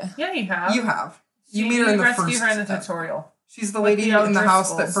her yet. Yeah, you have. You have. You meet her in the first. Rescue her in the tutorial. She's the lady in the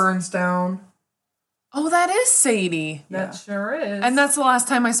house that burns down. Oh, that is Sadie. That sure is. And that's the last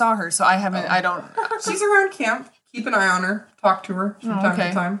time I saw her, so I haven't. I don't. She's around camp. Keep an eye on her. Talk to her from time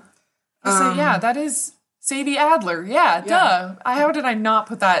to time. So yeah, that is Sadie Adler. Yeah, duh. How did I not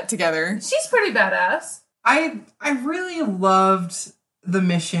put that together? She's pretty badass. I really loved the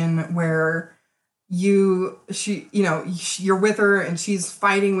mission where you're with her and she's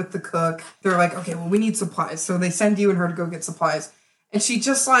fighting with the cook. They're like, okay, well, we need supplies. So they send you and her to go get supplies. And she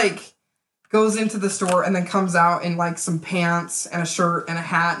just, like, goes into the store and then comes out in, like, some pants and a shirt and a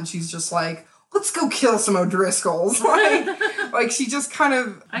hat. And she's just like, let's go kill some O'Driscolls. Like she just kind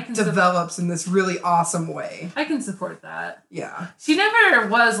of develops in this really awesome way. I can support that. Yeah. She never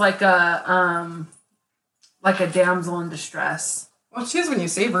was like a damsel in distress. Well, she is when you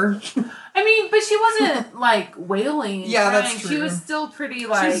save her. I mean, but she wasn't, like, wailing. Yeah, that's true. She was still pretty,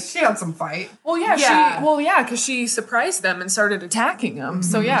 like... She had some fight. Well, yeah, because she surprised them and started attacking them.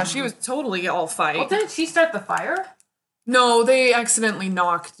 So, yeah, she was totally all fight. Well, didn't she start the fire? No, they accidentally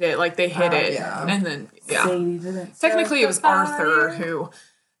knocked it. Like, they hit it. Yeah. And then, yeah. Sadie didn't Technically, it was Arthur who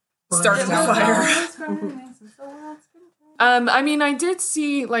started the fire. I mean, I did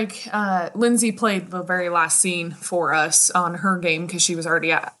see, like, Lindsay played the very last scene for us on her game because she was already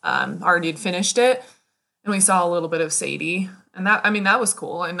had finished it, and we saw a little bit of Sadie, and that was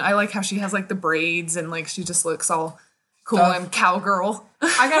cool, and I like how she has, like, the braids, and, like, she just looks all cool and cowgirl.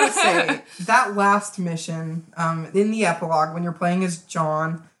 I gotta say, that last mission, in the epilogue, when you're playing as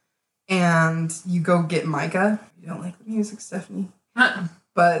John, and you go get Micah, you don't like the music, Stephanie?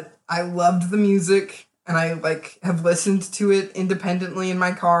 but I loved the music. And I like have listened to it independently in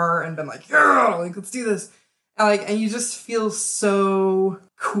my car and been like, yeah, like let's do this. And you just feel so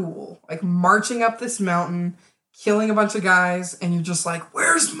cool, like marching up this mountain, killing a bunch of guys, and you're just like,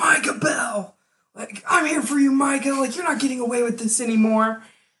 where's Micah Bell? Like, I'm here for you, Micah. Like, you're not getting away with this anymore.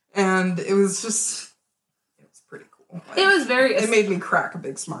 And it was pretty cool. Like, It was very it made me crack a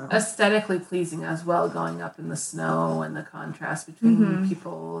big smile. aesthetically pleasing as well, going up in the snow and the contrast between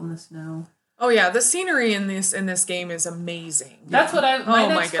people and the snow. Oh yeah, the scenery in this game is amazing. That's what my Oh, my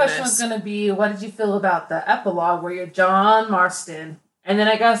next question was goodness. going to be. What did you feel about the epilogue where you're John Marston, and then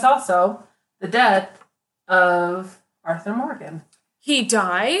I guess also the death of Arthur Morgan? He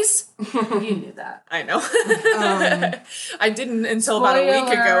dies? You knew that. I know. I didn't until about a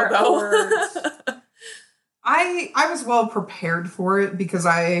week ago, though. I was well prepared for it because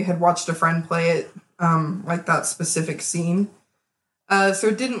I had watched a friend play it, like that specific scene. So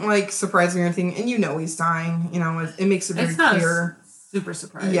it didn't like surprise me or anything, and he's dying. It makes it very It's not clear. super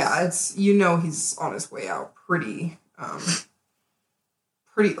surprised. Yeah, he's on his way out pretty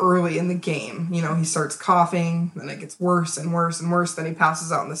early in the game. He starts coughing, then it gets worse and worse and worse. Then he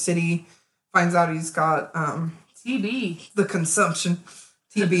passes out in the city, finds out he's got TB. the consumption.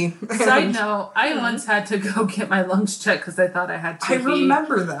 TB. Side note, I once had to go get my lungs checked because I thought I had TB. I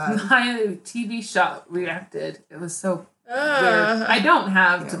remember that. My TB shot reacted. It was so weird. I don't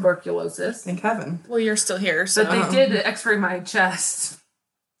have tuberculosis, Thank heaven. Well, you're still here, so. but they did x-ray my chest.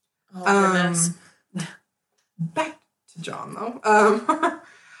 Oh, goodness. Back to John though.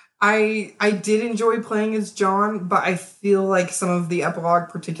 I did enjoy playing as John, but I feel like some of the epilogue,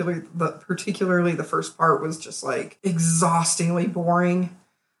 particularly the first part, was just like exhaustingly boring.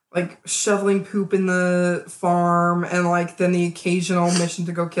 Like shoveling poop in the farm and like then the occasional mission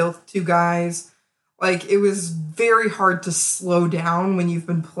to go kill 2 guys. Like it was very hard to slow down when you've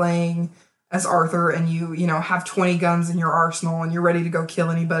been playing as Arthur and you have 20 guns in your arsenal and you're ready to go kill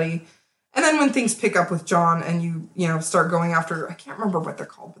anybody. And then when things pick up with John and you start going after, I can't remember what they're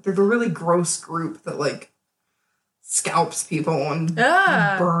called, but they're the really gross group that like scalps people and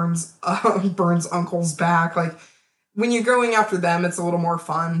burns uncle's back. Like when you're going after them, it's a little more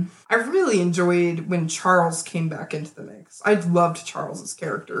fun. I really enjoyed when Charles came back into the mix. I loved Charles's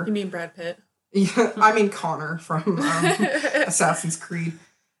character. You mean Brad Pitt? Yeah, I mean Connor from Assassin's Creed.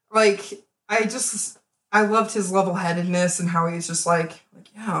 Like I loved his level-headedness and how he's just like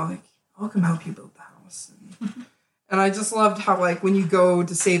yeah, like I'll come help you build the house. And I just loved how like when you go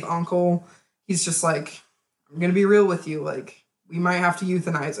to save Uncle, he's just like, I'm gonna be real with you, like we might have to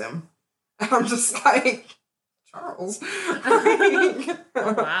euthanize him. And I'm just like, Charles.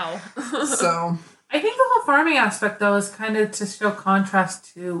 Oh, wow. So I think the whole farming aspect, though, is kind of to show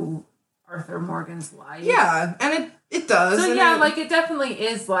contrast to Arthur Morgan's life. yeah, and it does. So and yeah, like it definitely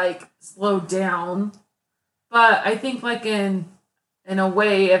is like slowed down, but I think like in a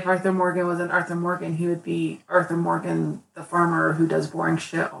way, if Arthur Morgan wasn't Arthur Morgan, he would be Arthur Morgan, the farmer who does boring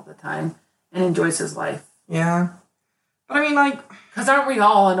shit all the time and enjoys his life. yeah. But I mean, like, Because aren't we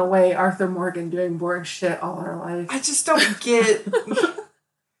all, in a way, Arthur Morgan doing boring shit all our life? I just don't get.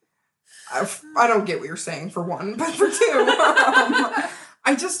 I don't get what you're saying, for one, but for 2,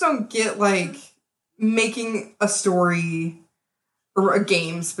 I just don't get like making a story or a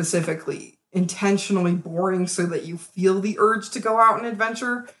game specifically intentionally boring so that you feel the urge to go out and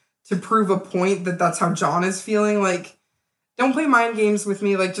adventure to prove a point that that's how John is feeling. Like, don't play mind games with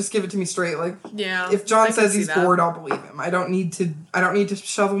me. Like, just give it to me straight. Like, Yeah. if John I says can he's see that. bored, I'll believe him. I don't need to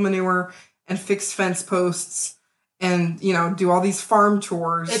shovel manure and fix fence posts and, do all these farm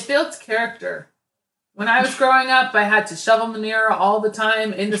chores. It builds character. When I was growing up, I had to shovel manure all the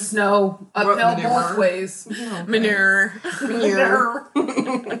time in the snow, What uphill manure? both ways. Okay. Manure. Manure.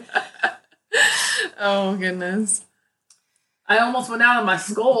 Oh, goodness. I almost went out of my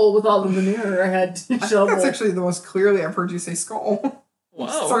skull with all the manure I had to I think shovel. that's actually the most clearly I've heard you say skull. Whoa.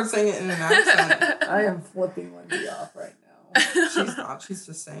 Start saying it in an accent. I am flipping Lindsay off right now. She's not. She's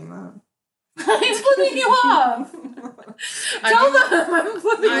just saying that. I'm flipping you off. Tell them I'm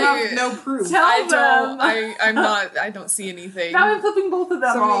flipping You you I- off. have no proof. Tell I don't. them. I'm not. I don't see anything. Now I'm flipping both of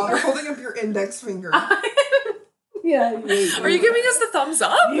them Somebody, off. you're holding up your index finger. Yeah. Are you giving us the thumbs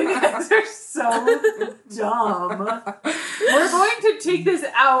up? You guys are so dumb. We're going to take this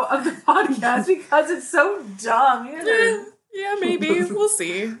out of the podcast because it's so dumb. You guys are- Yeah, maybe. We'll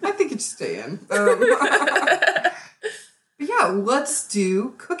see. I think it should stay in. But yeah, let's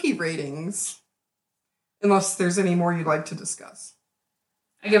do cookie ratings. Unless there's any more you'd like to discuss.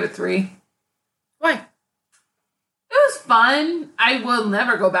 I give it 3. Why? It was fun. I will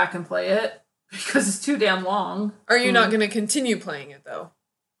never go back and play it because it's too damn long. Are you not going to continue playing it, though?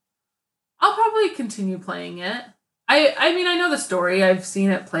 I'll probably continue playing it. I mean, I know the story. I've seen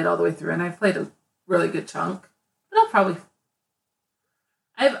it played all the way through, and I've played a really good chunk. But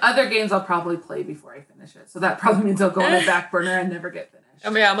I have other games I'll probably play before I finish it. So that probably means I'll go on a back burner and never get finished.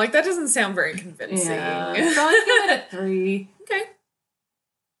 I mean, I'm like, that doesn't sound very convincing. Yeah. So I'll give it a 3. Okay.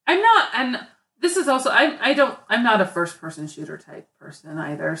 I'm not, and this is also, I'm not a first person shooter type person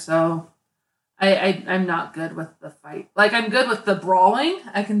either. So I'm not good with the fight. Like, I'm good with the brawling.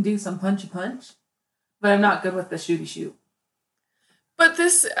 I can do some punchy punch. But I'm not good with the shooty shoot. But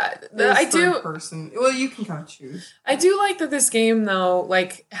this, I do. Person. Well, you can kind of choose. I do like that this game though,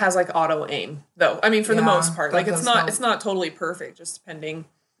 like, has like auto aim though. I mean, for the most part, like it's not totally perfect, just depending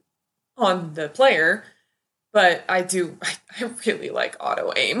on the player. But I really like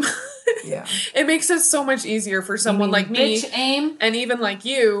auto aim. Yeah, it makes it so much easier for someone like me, aim, and even like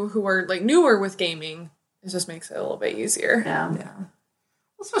you, who are like newer with gaming. It just makes it a little bit easier. Yeah.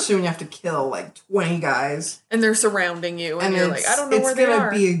 Especially when you have to kill like 20 guys. And they're surrounding you and you're like, I don't know where they are. It's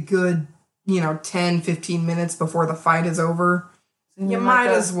going to be a good, 10, 15 minutes before the fight is over. You might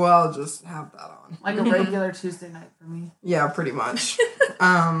as well just have that on. Like a regular Tuesday night for me. Yeah, pretty much.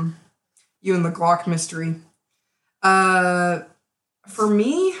 You and the Glock mystery. For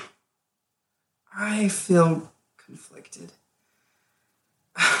me, I feel conflicted.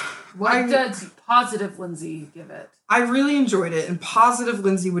 What does positive Lindsay give it? I really enjoyed it, and positive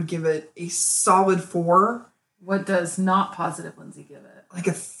Lindsay would give it a solid 4. What does not positive Lindsay give it? Like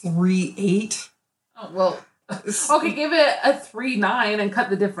a 3.8. Oh, well, okay, give it a 3.9 and cut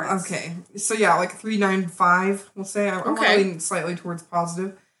the difference. Okay, so yeah, like a 3.95, we'll say. I'm leaning slightly towards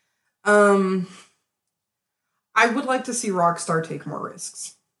positive. I would like to see Rockstar take more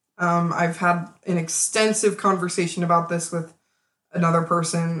risks. I've had an extensive conversation about this with another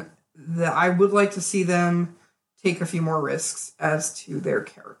person, that I would like to see them take a few more risks as to their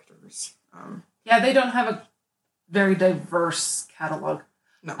characters. Yeah, they don't have a very diverse catalog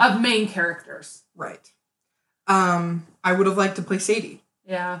of main characters. Right. I would have liked to play Sadie.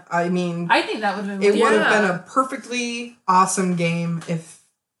 Yeah. I mean, I think that would have been would have been a perfectly awesome game if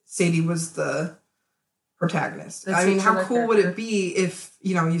Sadie was the protagonist. I mean, how cool would it be if,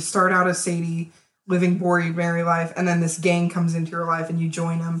 you start out as Sadie, living boring merry life, and then this gang comes into your life and you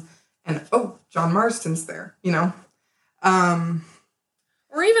join them, and John Marston's there, or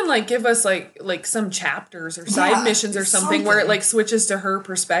even like give us like some chapters or side missions or something where it like switches to her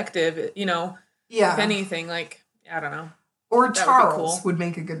perspective, if anything, like, I don't know, or Charles would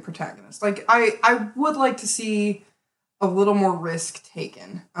make a good protagonist. Like, I would like to see a little more risk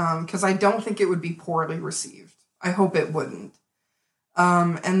taken, because I don't think it would be poorly received. I hope it wouldn't.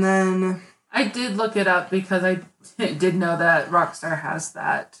 And then I did look it up because I did know that Rockstar has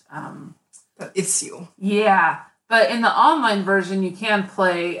that. That issue. Yeah, but in the online version, you can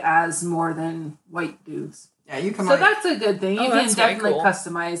play as more than white dudes. Yeah, you can. So that's a good thing. You can definitely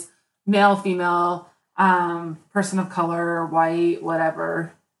customize male, female, person of color, white,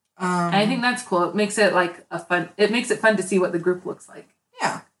 whatever. And I think that's cool. It makes it like fun to see what the group looks like.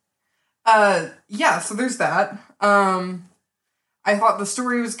 Yeah. So there's that. I thought the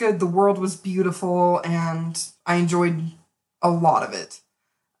story was good, the world was beautiful, and I enjoyed a lot of it.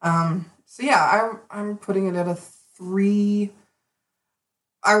 So yeah, I'm putting it at a 3.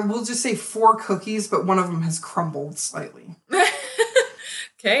 I will just say 4 cookies, but one of them has crumbled slightly.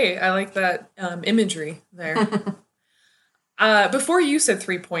 Okay, I like that imagery there. Before you said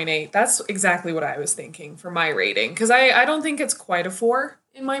 3.8, that's exactly what I was thinking for my rating, because I don't think it's quite a 4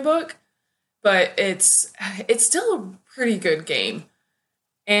 in my book, but it's still a pretty good game.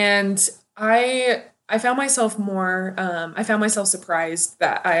 And I found myself surprised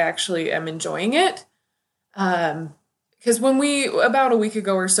that I actually am enjoying it. Because when about a week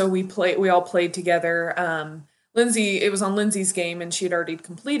ago or so, we all played together. Lindsay, it was on Lindsay's game and she had already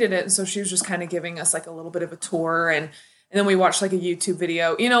completed it. And so she was just kind of giving us like a little bit of a tour, and then we watched like a YouTube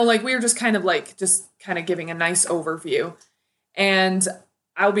video, like we were just kind of giving a nice overview. And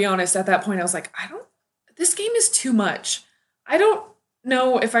I'll be honest, at that point I was like, this game is too much. I don't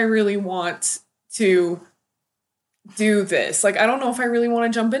know if I really want to do this. Like, I don't know if I really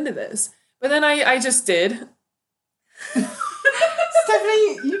want to jump into this. But then I just did. Stephanie,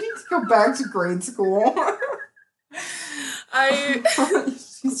 you need to go back to grade school.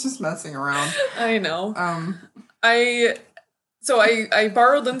 She's just messing around. I know. I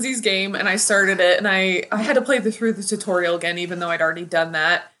borrowed Lindsay's game and I started it, and I had to play through the tutorial again, even though I'd already done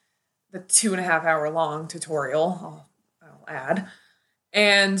that. The 2.5 hour long tutorial, I'll add.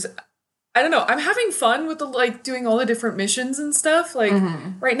 And I don't know, I'm having fun with doing all the different missions and stuff. Like,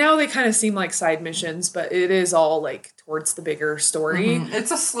 right now they kind of seem like side missions, but it is all like towards the bigger story.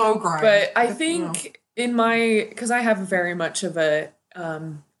 It's a slow grind. But I You know. think in my, because I have very much of a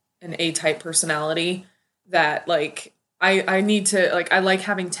an A-type personality that like I need to like I like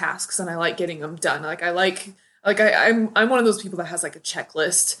having tasks and I like getting them done. Like I'm one of those people that has like a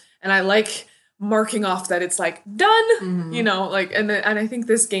checklist and I like marking off that it's like done, you know, like and I think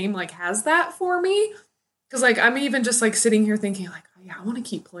this game like has that for me. Cause like I'm even just like sitting here thinking like, oh, yeah, I want to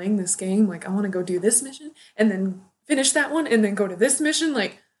keep playing this game. Like I want to go do this mission and then finish that one and then go to this mission.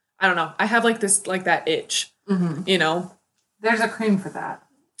 Like I don't know. I have like this like that itch, you know. There's a cream for that.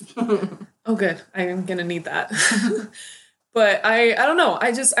 Oh, good. I'm gonna need that. But I don't know.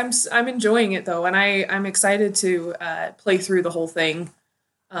 I'm enjoying it though, and I'm excited to play through the whole thing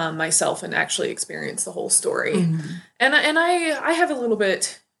myself and actually experience the whole story. And I have a little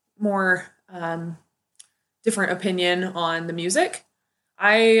bit more different opinion on the music.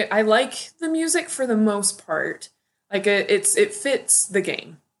 I like the music for the most part. Like it fits the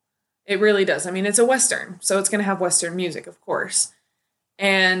game. It really does. I mean, it's a Western, so it's going to have Western music, of course.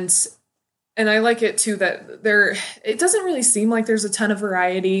 And I like it too that it doesn't really seem like there's a ton of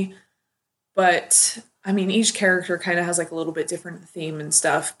variety, but I mean, each character kind of has like a little bit different theme and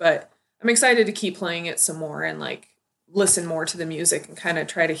stuff, but I'm excited to keep playing it some more and like listen more to the music and kind of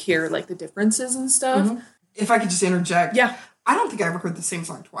try to hear like the differences and stuff. If I could just interject. Yeah. I don't think I ever heard the same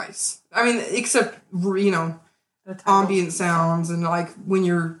song twice. I mean, except, you know, ambient sounds and like when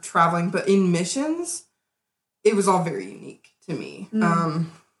you're traveling, but in missions, it was all very unique to me.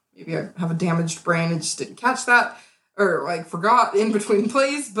 Maybe I have a damaged brain and just didn't catch that or like forgot in between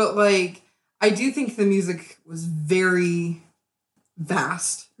plays, but like I do think the music was very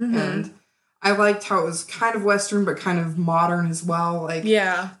vast and I liked how it was kind of Western but kind of modern as well. Like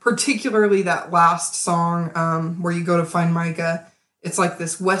particularly that last song where you go to find Micah. It's like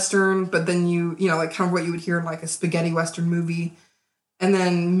this Western, but then you know, like kind of what you would hear in like a spaghetti Western movie. And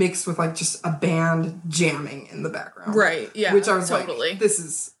then mixed with like just a band jamming in the background. Right, yeah. Which I was totally. like, this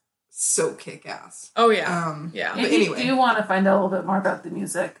is so kick-ass. Oh, yeah. Yeah. But If anyway. you do want to find out a little bit more about the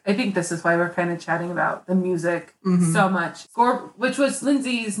music, I think this is why we're kind of chatting about the music so much. Which was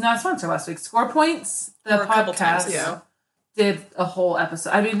Lindsay's not sponsor last week. Score Points, the Or a couple times podcast, ago. did a whole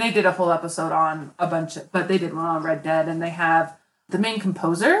episode. I mean, they did a whole episode on a bunch of, but they did one on Red Dead, and they have the main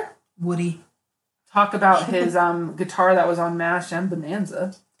composer, Woody. talk about his guitar that was on MASH and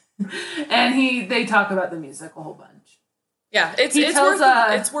Bonanza. And they talk about the music a whole bunch. Yeah,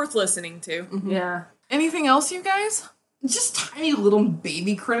 it's worth listening to. Yeah. Anything else, you guys? Just tiny little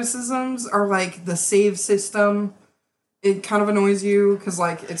baby criticisms are like the save system. It kind of annoys you because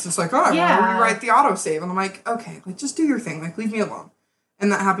like it's just like, oh, I want to rewrite the autosave. And I'm like, okay, like just do your thing. Like leave me alone.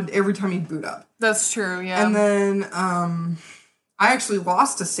 And that happened every time you'd boot up. That's true, yeah. And then I actually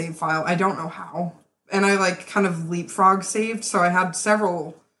lost a save file. I don't know how. And I like kind of leapfrog saved, so I had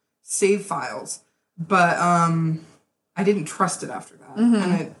several save files. But I didn't trust it after that.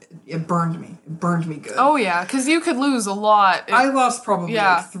 And it burned me. It burned me good. Oh, yeah, because you could lose a lot. I lost probably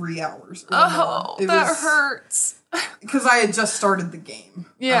like 3 hours. Oh, that hurts. Because I had just started the game.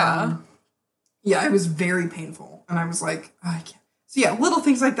 Yeah. Yeah, it was very painful. And I was like, oh, I can't. So yeah, little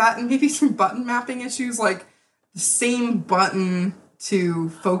things like that and maybe some button mapping issues, like the same button to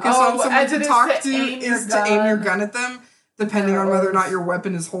focus on someone to talk to is to aim your gun at them, depending on whether or not your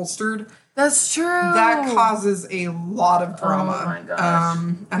weapon is holstered. That's true. That causes a lot of drama. Oh my gosh.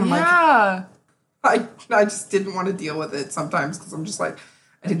 And I'm like, I just didn't want to deal with it sometimes because I'm just like,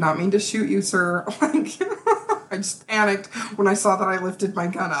 I did not mean to shoot you, sir. Like, I just panicked when I saw that I lifted my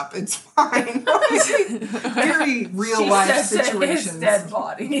gun up. It's fine. Very real life situations. His dead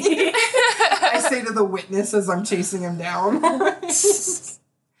body. I say to the witness as I'm chasing him down.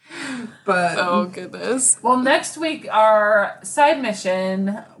 But oh, goodness. Well, next week, our side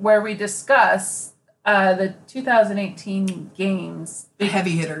mission where we discuss the 2018 games, the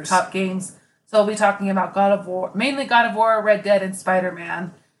heavy hitters, top games. So we'll be talking about God of War, mainly God of War, Red Dead, and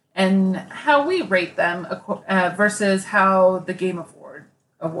Spider-Man, and how we rate them versus how the Game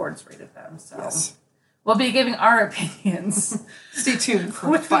Awards rated them. So we'll be giving our opinions. Stay tuned for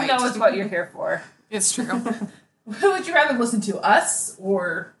which the fight. we know is what you're here for. It's true. Who would you rather listen to, us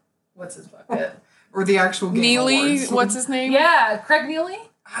or what's his bucket? Or the actual Game Neely, Awards. what's his name? Yeah, Craig Neely?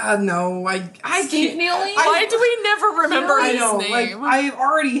 No, I Steve can't. Neely? Why do we never remember I his know, name? like, I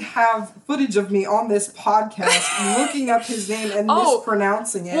already have footage of me on this podcast looking up his name and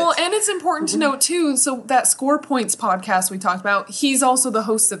mispronouncing it. Well, and it's important to note, too, so that Score Points podcast we talked about, he's also the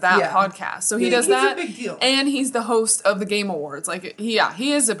host of that podcast. So he does that. He's a big deal. And he's the host of the Game Awards. Like,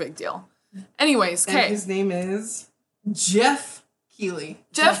 he is a big deal. Anyways, And okay. his name is Jeff Keighley.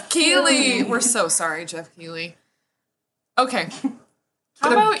 Jeff Keighley. We're so sorry, Jeff Keighley. Okay. How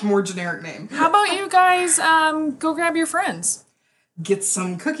Get about a more generic name. how about you guys go grab your friends? Get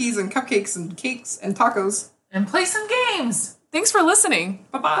some cookies and cupcakes and cakes and tacos. And play some games. Thanks for listening.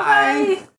 Bye-bye. Bye.